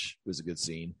 which was a good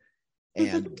scene.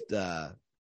 And then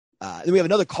we have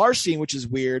another car scene, which is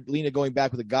weird. Lena going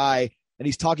back with a guy, and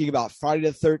he's talking about Friday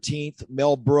the 13th,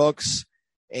 Mel Brooks,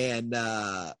 and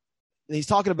he's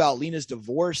talking about Lena's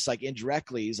divorce, like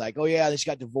indirectly. He's like, oh yeah, then she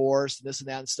got divorced and this and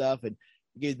that and stuff. And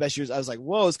he gave best years. I was like,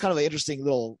 whoa, it's kind of an interesting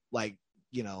little, like,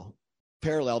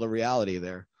 parallel to reality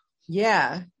there.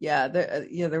 Yeah, yeah,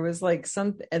 there was like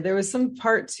there was some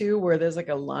part too where there's like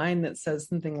a line that says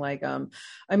something like,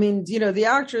 I mean, the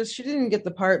actress, she didn't get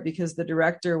the part because the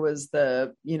director was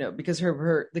because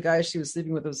the guy she was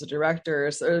sleeping with was the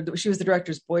director, so she was the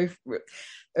director's boyfriend,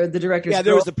 or the director's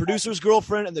there was the producer's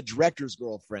girlfriend and the director's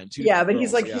girlfriend too. Yeah, but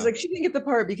he's like she didn't get the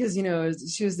part because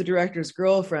she was the director's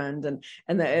girlfriend, and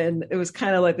it was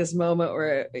kind of like this moment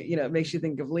where it makes you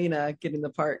think of Lena getting the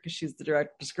part because she's the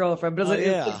director's girlfriend. But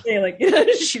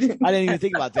she didn't. I didn't even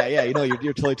think about that. Yeah,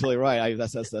 you're totally right.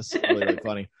 That's really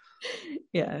funny.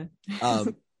 Yeah.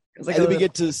 And then we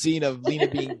get to the scene of Lena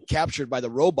being captured by the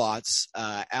robots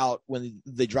out when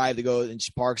they drive to go, and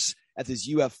she parks at this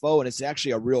UFO, and it's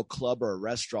actually a real club or a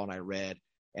restaurant, I read,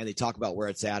 and they talk about where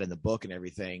it's at in the book and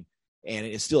everything, and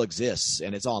it still exists,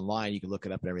 and it's online. You can look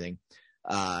it up and everything.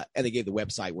 And they gave the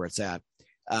website where it's at.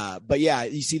 But yeah,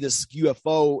 you see this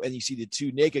UFO, and you see the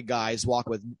two naked guys walk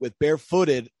with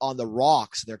barefooted on the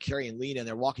rocks. They're carrying Lena, and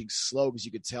they're walking slow because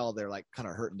you could tell they're like kind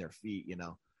of hurting their feet,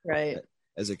 right.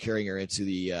 As they're carrying her into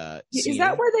the scene. Is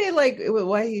that where they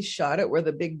why he shot it, where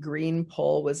the big green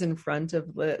pole was in front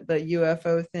of the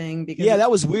UFO thing? Because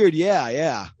that was weird.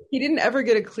 Yeah. He didn't ever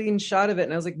get a clean shot of it,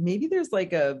 and I was like, maybe there's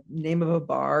like a name of a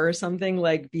bar or something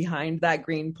like behind that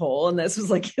green pole, and this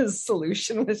was like his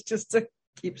solution was just to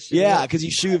keep shooting. Yeah, because he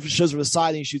shows from the side,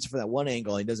 and he shoots from that one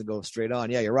angle, and he doesn't go straight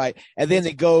on. Yeah, you're right. And then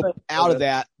they go out of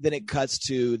that. Then it cuts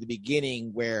to the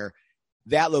beginning where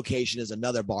that location is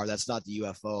another bar. That's not the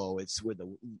UFO. It's where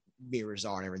the mirrors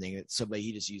are and everything.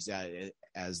 He just used that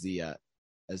as the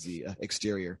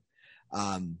exterior.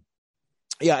 And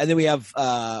then we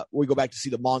go back to see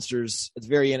the monsters. At the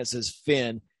very end, it says Finn,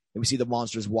 and we see the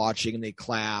monsters watching, and they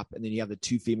clap, and then you have the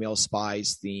two female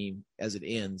spies theme as it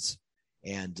ends.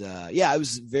 And it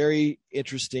was very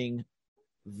interesting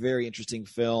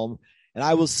film. And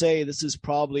I will say this is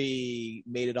probably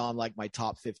made it on like my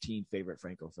top 15 favorite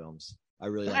Franco films. I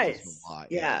really like this one a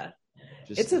lot. Yeah.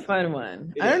 It's a fun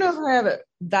one. I don't know if I have it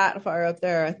that far up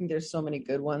there. I think there's so many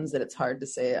good ones that it's hard to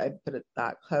say I'd put it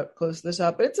that close to the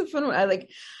top, but it's a fun one. I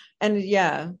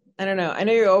don't know. I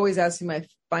know you're always asking my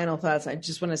final thoughts. I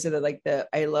just want to say that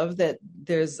I love that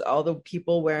there's all the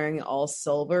people wearing all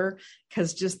silver,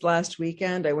 because just last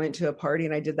weekend I went to a party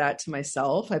and I did that to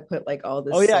myself. I put like all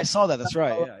this. Oh yeah, I saw that. That's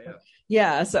right. Yeah.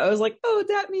 Yeah, so I was like, oh,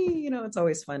 that me. It's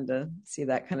always fun to see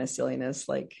that kind of silliness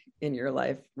like in your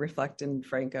life reflect in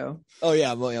Franco. Oh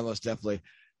yeah, most definitely.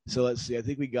 So let's see. I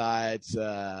think we got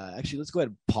actually, let's go ahead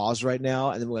and pause right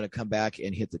now, and then we're going to come back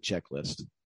and hit the checklist.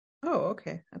 Oh,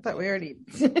 okay. I thought we already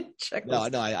checked. No,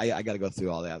 I got to go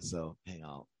through all that. So hang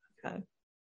on. Okay.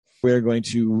 We're going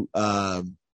to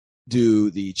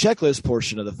do the checklist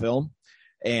portion of the film,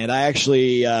 and I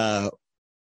actually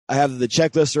I have the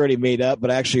checklist already made up,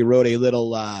 but I actually wrote a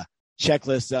little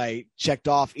checklist that I checked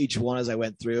off each one as I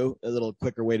went through, a little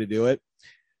quicker way to do it.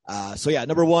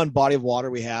 Number 1, body of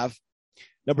water we have.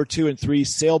 Number 2 and 3,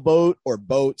 sailboat or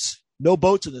boats. No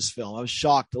boats in this film. I was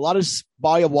shocked. A lot of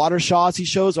body of water shots he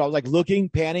shows, I was like looking,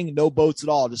 panning, no boats at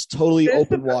all, just totally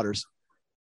open waters.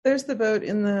 There's the boat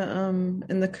in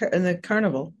the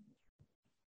carnival.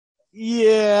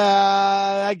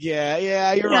 Yeah, I get.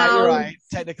 Yeah, you're right.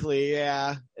 Technically,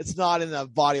 yeah, it's not in the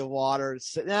body of water.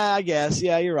 I guess.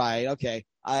 Yeah, you're right. Okay,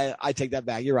 I take that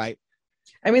back. You're right.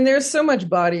 I mean, there's so much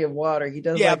body of water. He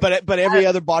does. Yeah, but every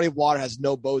other body of water has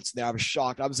no boats in there. I was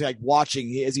shocked. I was like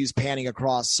watching as he was panning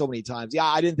across so many times. Yeah,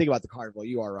 I didn't think about the carnival.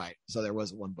 You are right. So there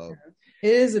wasn't one boat.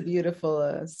 It is a beautiful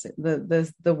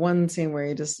the one scene where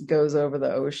he just goes over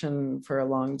the ocean for a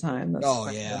long time.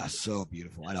 That's so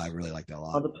beautiful. I know. I really like that a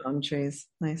lot. All the palm trees,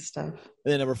 nice stuff.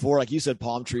 And then number 4, like you said,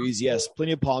 palm trees. Yes,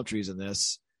 plenty of palm trees in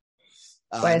this.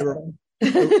 Number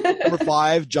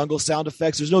 5, jungle sound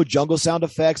effects. There's no jungle sound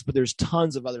effects, but there's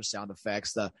tons of other sound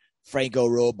effects. The Franco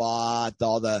robot,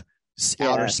 all the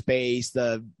outer space,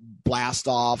 the blast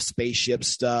off spaceship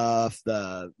stuff,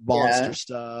 the monster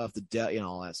stuff,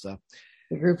 all that stuff.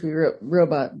 The groupie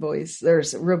robot voice.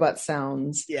 There's robot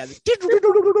sounds. Yeah, it's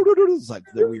like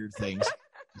the weird things.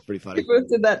 It's pretty funny. We both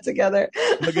did that together.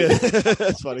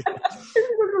 That's funny.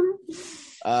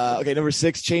 Okay, number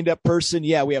 6, chained up person.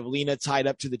 Yeah, we have Lena tied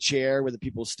up to the chair where the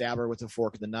people stab her with a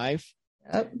fork and the knife.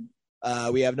 Yep.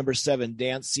 We have number 7,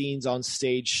 dance scenes on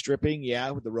stage stripping.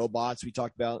 Yeah, with the robots we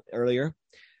talked about earlier.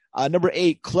 Number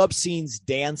 8, club scenes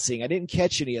dancing. I didn't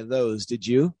catch any of those. Did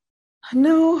you?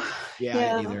 No. Yeah. I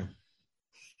didn't either.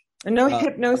 No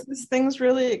hypnosis things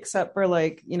really, except for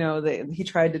he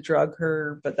tried to drug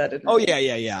her, but that didn't. Oh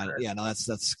yeah. No,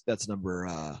 that's number.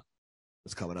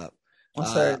 That's coming up. I'm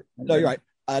sorry. No, you're right.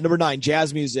 Number 9,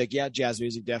 jazz music. Yeah, jazz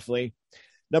music definitely.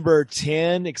 Number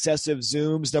 10, excessive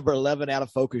zooms. Number 11, out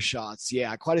of focus shots.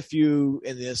 Yeah, quite a few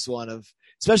in this one,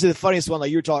 especially the funniest one,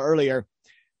 like you were talking earlier.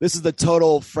 This is the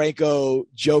total Franco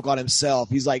joke on himself.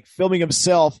 He's like filming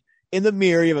himself in the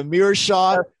mirror. You have a mirror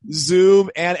shot,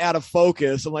 zoom, and out of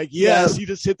focus. I'm like, yes, you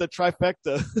just hit the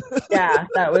trifecta. Yeah,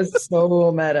 that was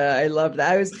so meta. I loved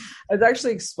that. I was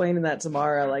actually explaining that to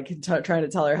Mara, like trying to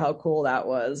tell her how cool that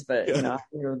was, but you know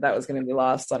that was going to be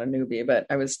lost on a newbie. But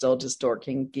I was still just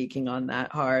geeking on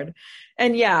that hard.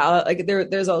 And yeah, like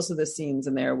there's also the scenes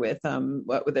in there with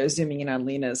they're zooming in on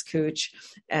Lena's cooch,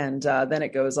 and then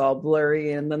it goes all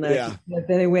blurry, and then then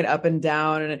it went up and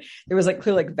down, and there was like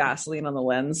clearly like Vaseline on the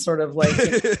lens, sort of like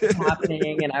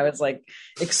happening. And I was like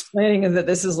explaining that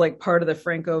this is like part of the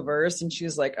Franco verse, and she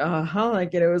was like,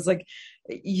 like it was like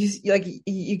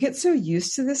you get so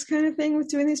used to this kind of thing with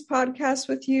doing these podcasts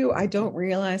with you. I don't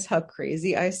realize how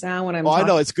crazy I sound when I'm I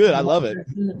know it's good. I love it.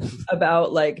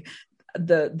 About like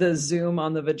the zoom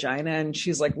on the vagina, and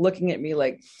she's like looking at me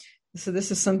like, so this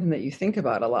is something that you think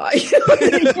about a lot. You know?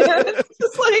 It's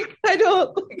just like I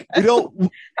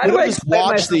don't how do I just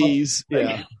watch myself? These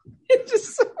like,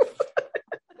 just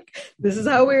this is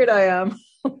how weird I am.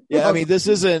 Yeah, I mean, this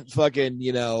isn't fucking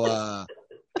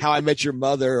How I Met Your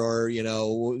Mother or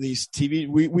these TV.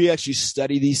 We actually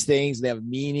study these things, and they have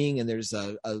meaning, and there's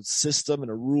a system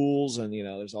and a rules, and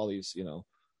there's all these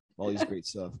great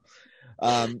stuff.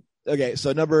 Okay,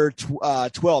 so number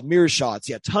 12, mirror shots.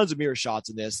 Yeah, tons of mirror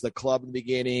shots in this. The club in the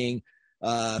beginning,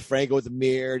 Franco with the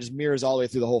mirror, just mirrors all the way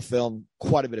through the whole film.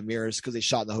 Quite a bit of mirrors because they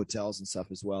shot in the hotels and stuff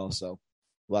as well. So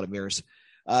a lot of mirrors.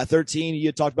 13,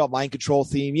 you talked about mind control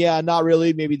theme. Yeah, not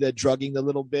really. Maybe the drugging a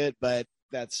little bit, but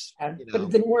that's but it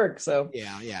didn't work. So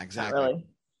yeah, exactly. Not really.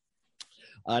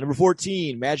 Number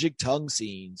 14, magic tongue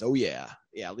scenes. Oh yeah,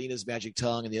 Lena's magic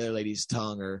tongue and the other lady's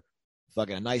tongue are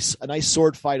fucking a nice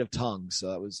sword fight of tongues.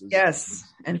 So that was yes,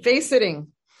 and face sitting.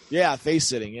 Yeah, face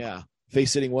sitting. Yeah,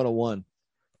 face sitting 101.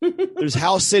 There's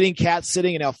house sitting, cat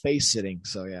sitting, and now face sitting.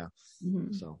 So yeah.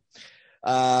 Mm-hmm. So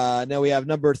now we have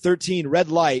number 13, red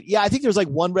light. Yeah, I think there's like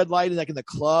one red light in the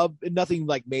club, nothing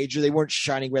like major. They weren't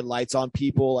shining red lights on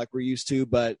people like we're used to,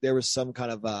 but there was some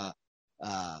kind of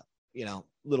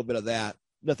little bit of that.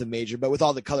 Nothing major, but with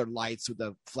all the colored lights with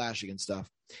the flashing and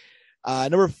stuff.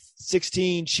 Number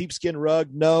 16, sheepskin rug.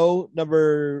 No.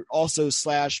 Number also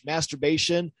 /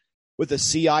 masturbation with a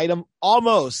C item.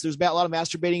 Almost. There's a lot of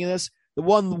masturbating in this. The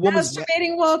woman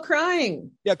masturbating while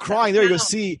crying. Yeah, crying. There you go.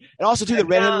 C. And also too, the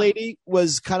redhead lady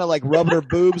was kind of like rubbing her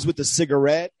boobs with the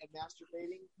cigarette and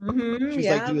masturbating. Mm-hmm, She's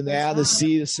like doing that. The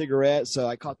C, the cigarette. So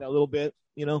I caught that a little bit.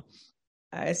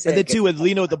 I see. And then too, with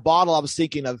Lena with the bottle, I was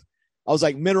thinking of. I was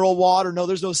like, mineral water. No,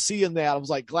 there's no C in that. I was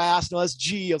like, glass. No, that's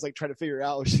G. I was like trying to figure it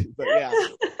out. But yeah,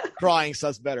 crying. So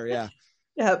that's better. Yeah.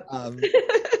 Yep.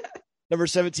 Number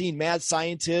 17, mad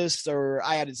scientist, or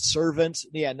I added servant.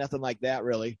 Yeah, nothing like that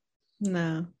really.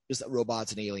 No. Just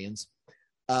robots and aliens.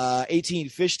 18,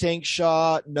 fish tank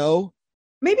shot. No.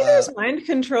 Maybe there's mind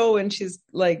control when she's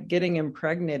like getting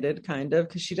impregnated, kind of,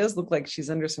 because she does look like she's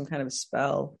under some kind of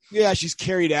spell. Yeah, she's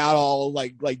carried out all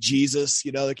like Jesus,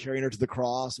 they're carrying her to the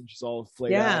cross and she's all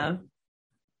flayed out.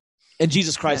 And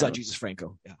Jesus Christ, not Jesus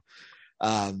Franco.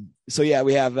 Yeah. So yeah,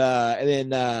 we have and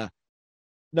then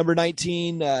number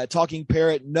 19, talking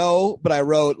parrot. No, but I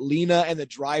wrote Lena and the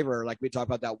driver, like we talked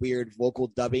about that weird vocal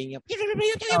dubbing.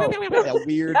 That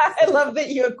weird. I love that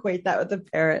you equate that with the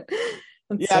parrot.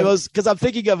 Yeah, I was because I'm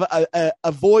thinking of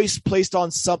a voice placed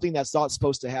on something that's not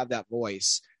supposed to have that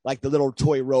voice, like the little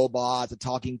toy robot, the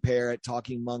talking parrot,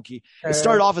 talking monkey. It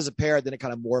started off as a parrot, then it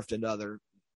kind of morphed into other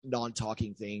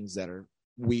non-talking things that are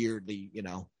weirdly,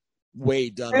 way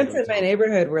done. Parents in my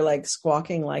neighborhood were like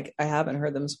squawking like I haven't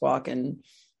heard them squawk in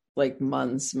like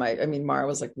months. Mara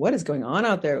was like, "What is going on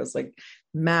out there?" It was like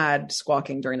mad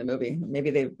squawking during the movie. Maybe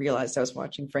they realized I was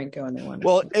watching Franco and they wanted.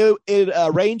 Well,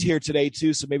 it rained here today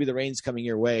too, so maybe the rain's coming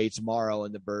your way tomorrow,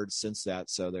 and the birds sense that,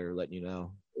 so they're letting you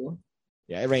know. Cool.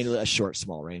 Yeah, it rained a short,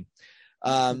 small rain.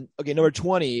 Okay, number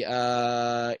 20,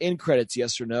 end credits,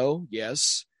 yes or no?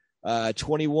 Yes.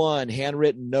 21,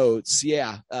 handwritten notes.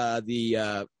 Yeah.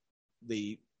 The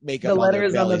makeup, the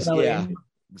letters on the belly. Yeah,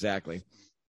 exactly.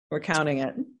 We're counting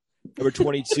it. Number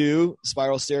 22,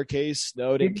 spiral staircase.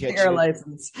 No, didn't catch your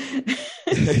license.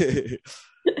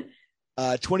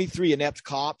 23, inept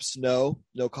cops. No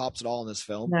cops at all in this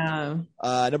film. No.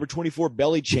 Number 24,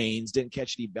 belly chains. Didn't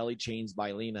catch any belly chains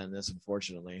by Lena in this,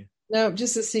 unfortunately. No,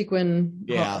 just a sequin.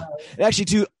 Yeah. And actually,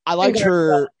 too, I liked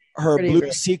her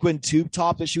blue sequin tube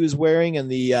top that she was wearing and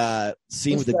the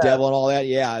scene with the devil and all that.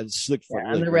 Yeah, it looked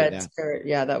really and the red skirt.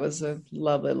 Yeah, that was a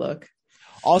lovely look.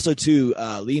 Also, too,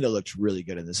 Lena looked really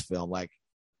good in this film. Like,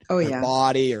 Oh her yeah.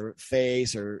 body, her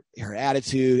face, her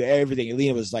attitude, everything.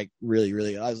 Lena was like really,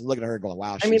 really. I was looking at her going,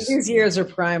 "Wow." I mean, these years are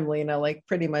prime Lena, like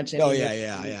pretty much. Oh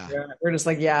yeah. We're just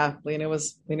like, yeah, Lena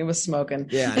was smoking.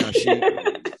 Yeah, no,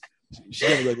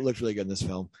 she looked really good in this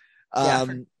film.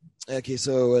 Okay,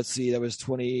 so let's see. That was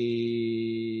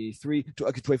 23,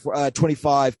 24,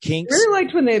 25. Kinks. I really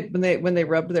liked when they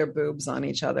rubbed their boobs on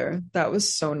each other. That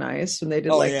was so nice when they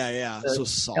did. So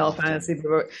soft. Final Fantasy.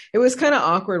 It was kind of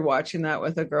awkward watching that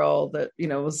with a girl that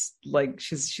was like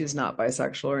she's not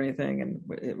bisexual or anything, and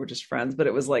we're just friends. But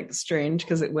it was like strange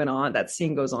because it went on. That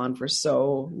scene goes on for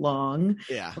so long.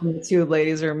 Yeah, and the two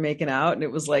ladies are making out, and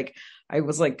it was like. I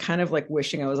was like kind of like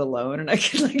wishing I was alone and I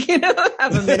could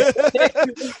have a minute.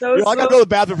 I gotta go to the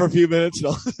bathroom for a few minutes.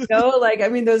 No, like I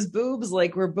mean those boobs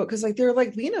like were because like they were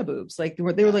like Lena boobs, like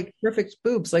they were like perfect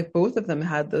boobs. Like both of them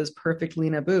had those perfect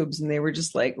Lena boobs, and they were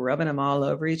just like rubbing them all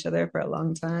over each other for a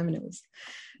long time, and it was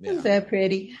very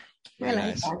pretty. Very I like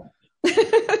nice.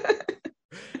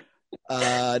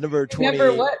 that. Number 20.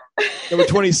 Number what? Number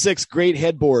 26, great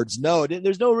headboards. No,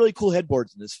 there's no really cool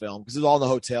headboards in this film because it's all in the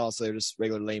hotel, so they're just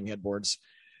regular lame headboards.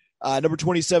 Number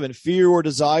 27, Fear or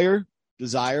Desire.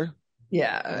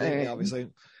 Yeah, obviously.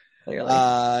 Clearly.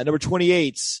 Number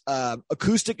 28,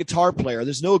 acoustic guitar player.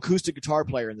 There's no acoustic guitar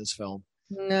player in this film.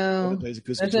 No, Plays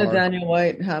acoustic there's no guitar. Daniel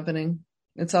White happening.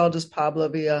 It's all just Pablo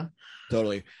Villa.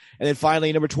 Totally. And then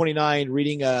finally, number 29,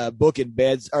 reading a book in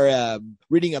beds or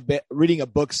reading a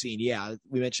book scene. Yeah,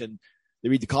 we mentioned they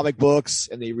read the comic books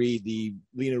and they read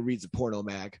Lena reads the porno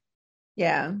mag.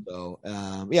 Yeah. So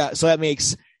so that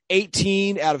makes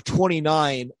 18 out of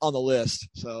 29 on the list.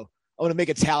 So I'm gonna make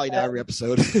a tally now every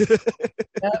episode.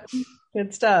 Yep.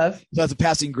 Good stuff. So that's a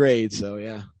passing grade. So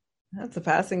yeah. That's a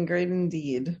passing grade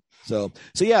indeed. So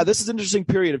yeah, this is an interesting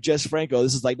period of Jess Franco.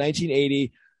 This is like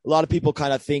 1980. A lot of people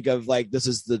kind of think of like this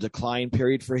is the decline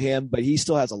period for him, but he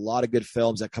still has a lot of good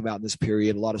films that come out in this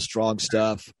period, a lot of strong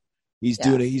stuff.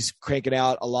 He's cranking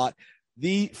out a lot.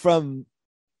 From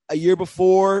a year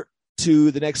before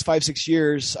to the next 5-6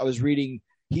 years, I was reading,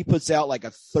 he puts out like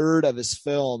a third of his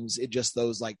films in just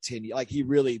those like 10 years. Like he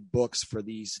really books for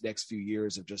these next few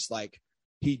years of just like,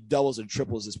 he doubles and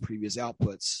triples his previous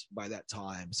outputs by that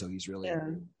time. So he's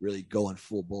really going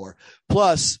full bore.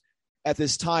 Plus, at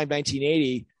this time,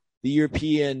 1980, the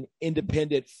European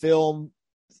independent film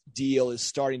deal is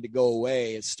starting to go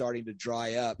away. It's starting to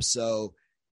dry up. So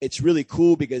it's really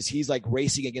cool because he's like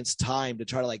racing against time to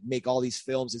try to like make all these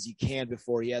films as he can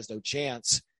before he has no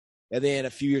chance. And then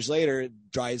a few years later, it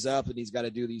dries up and he's got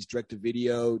to do these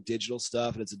direct-to-video digital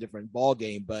stuff, and it's a different ball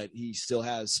game, but he still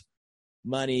has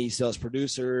money, he still has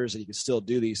producers, and he can still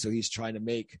do these. So he's trying to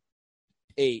make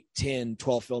 8, 10,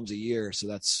 12 films a year. So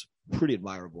that's pretty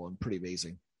admirable and pretty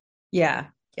amazing. Yeah.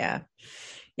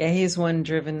 He's one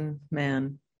driven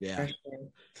man. Yeah, sure.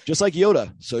 Just like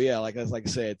Yoda. So yeah, like I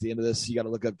say, at the end of this, you got to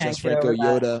look up Jess Franco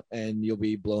Yoda, and you'll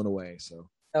be blown away. So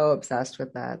obsessed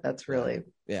with that. That's really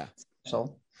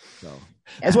special. So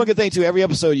that's one good thing too. Every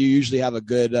episode, you usually have a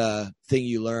good thing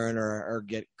you learn or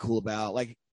get cool about,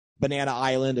 like Banana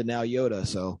Island and now Yoda.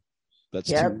 So that's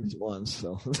 2 ones.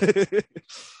 So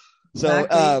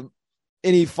exactly.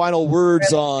 Any final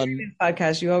words on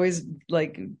podcast? You always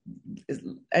like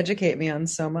educate me on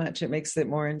so much. It makes it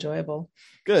more enjoyable.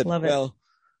 Good. Love it. Well,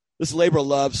 this is labor of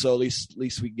love, so at least we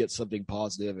can get something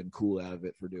positive and cool out of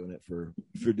it for doing it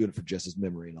for Jess's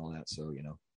memory and all that. So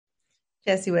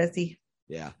Jesse Westy.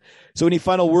 Yeah. So any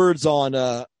final words on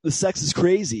the sex is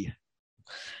crazy?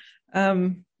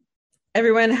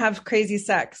 Everyone have crazy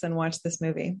sex and watch this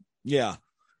movie. Yeah.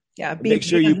 Yeah. Make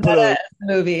sure you put a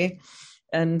movie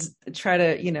and try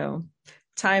to,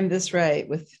 time this right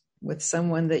with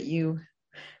someone that you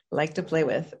like to play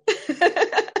with.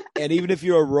 And even if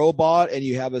you're a robot and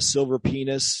you have a silver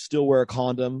penis, still wear a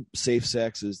condom. Safe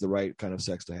sex is the right kind of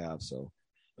sex to have. So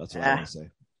that's what I want to say.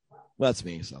 Well, that's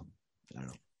me. So I don't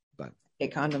know. But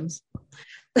get condoms.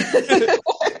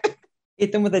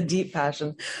 Eat them with a deep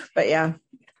passion. But yeah.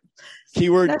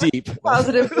 Keyword deep.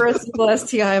 Positive for a single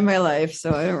STI in my life,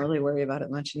 so I don't really worry about it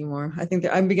much anymore. I think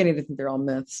I'm beginning to think they're all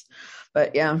myths,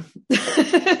 but yeah.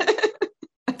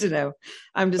 I don't know.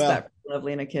 I'm just that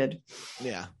lovely and a kid.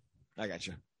 Yeah, I got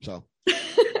you. So,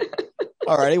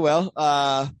 all righty. Well,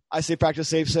 I say practice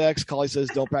safe sex. Collie says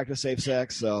don't practice safe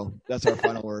sex. So that's our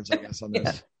final words, I guess, on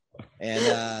this.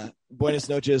 Yeah. And buenas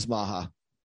noches, maha.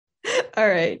 All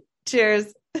right.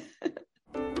 Cheers.